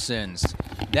Parsons.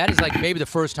 That is like maybe the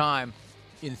first time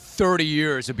in 30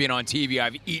 years of being on TV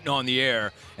I've eaten on the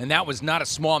air, and that was not a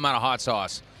small amount of hot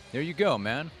sauce. There you go,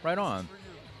 man. Right on.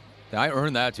 I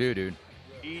earned that too, dude.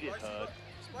 Eat it, Hud.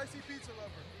 Spicy pizza lover.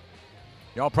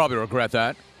 Y'all probably regret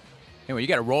that. Anyway, you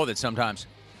got to roll with it sometimes.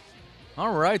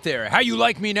 All right there. How you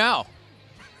like me now?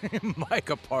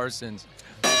 Micah Parsons.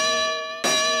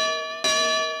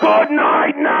 Good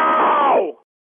night now.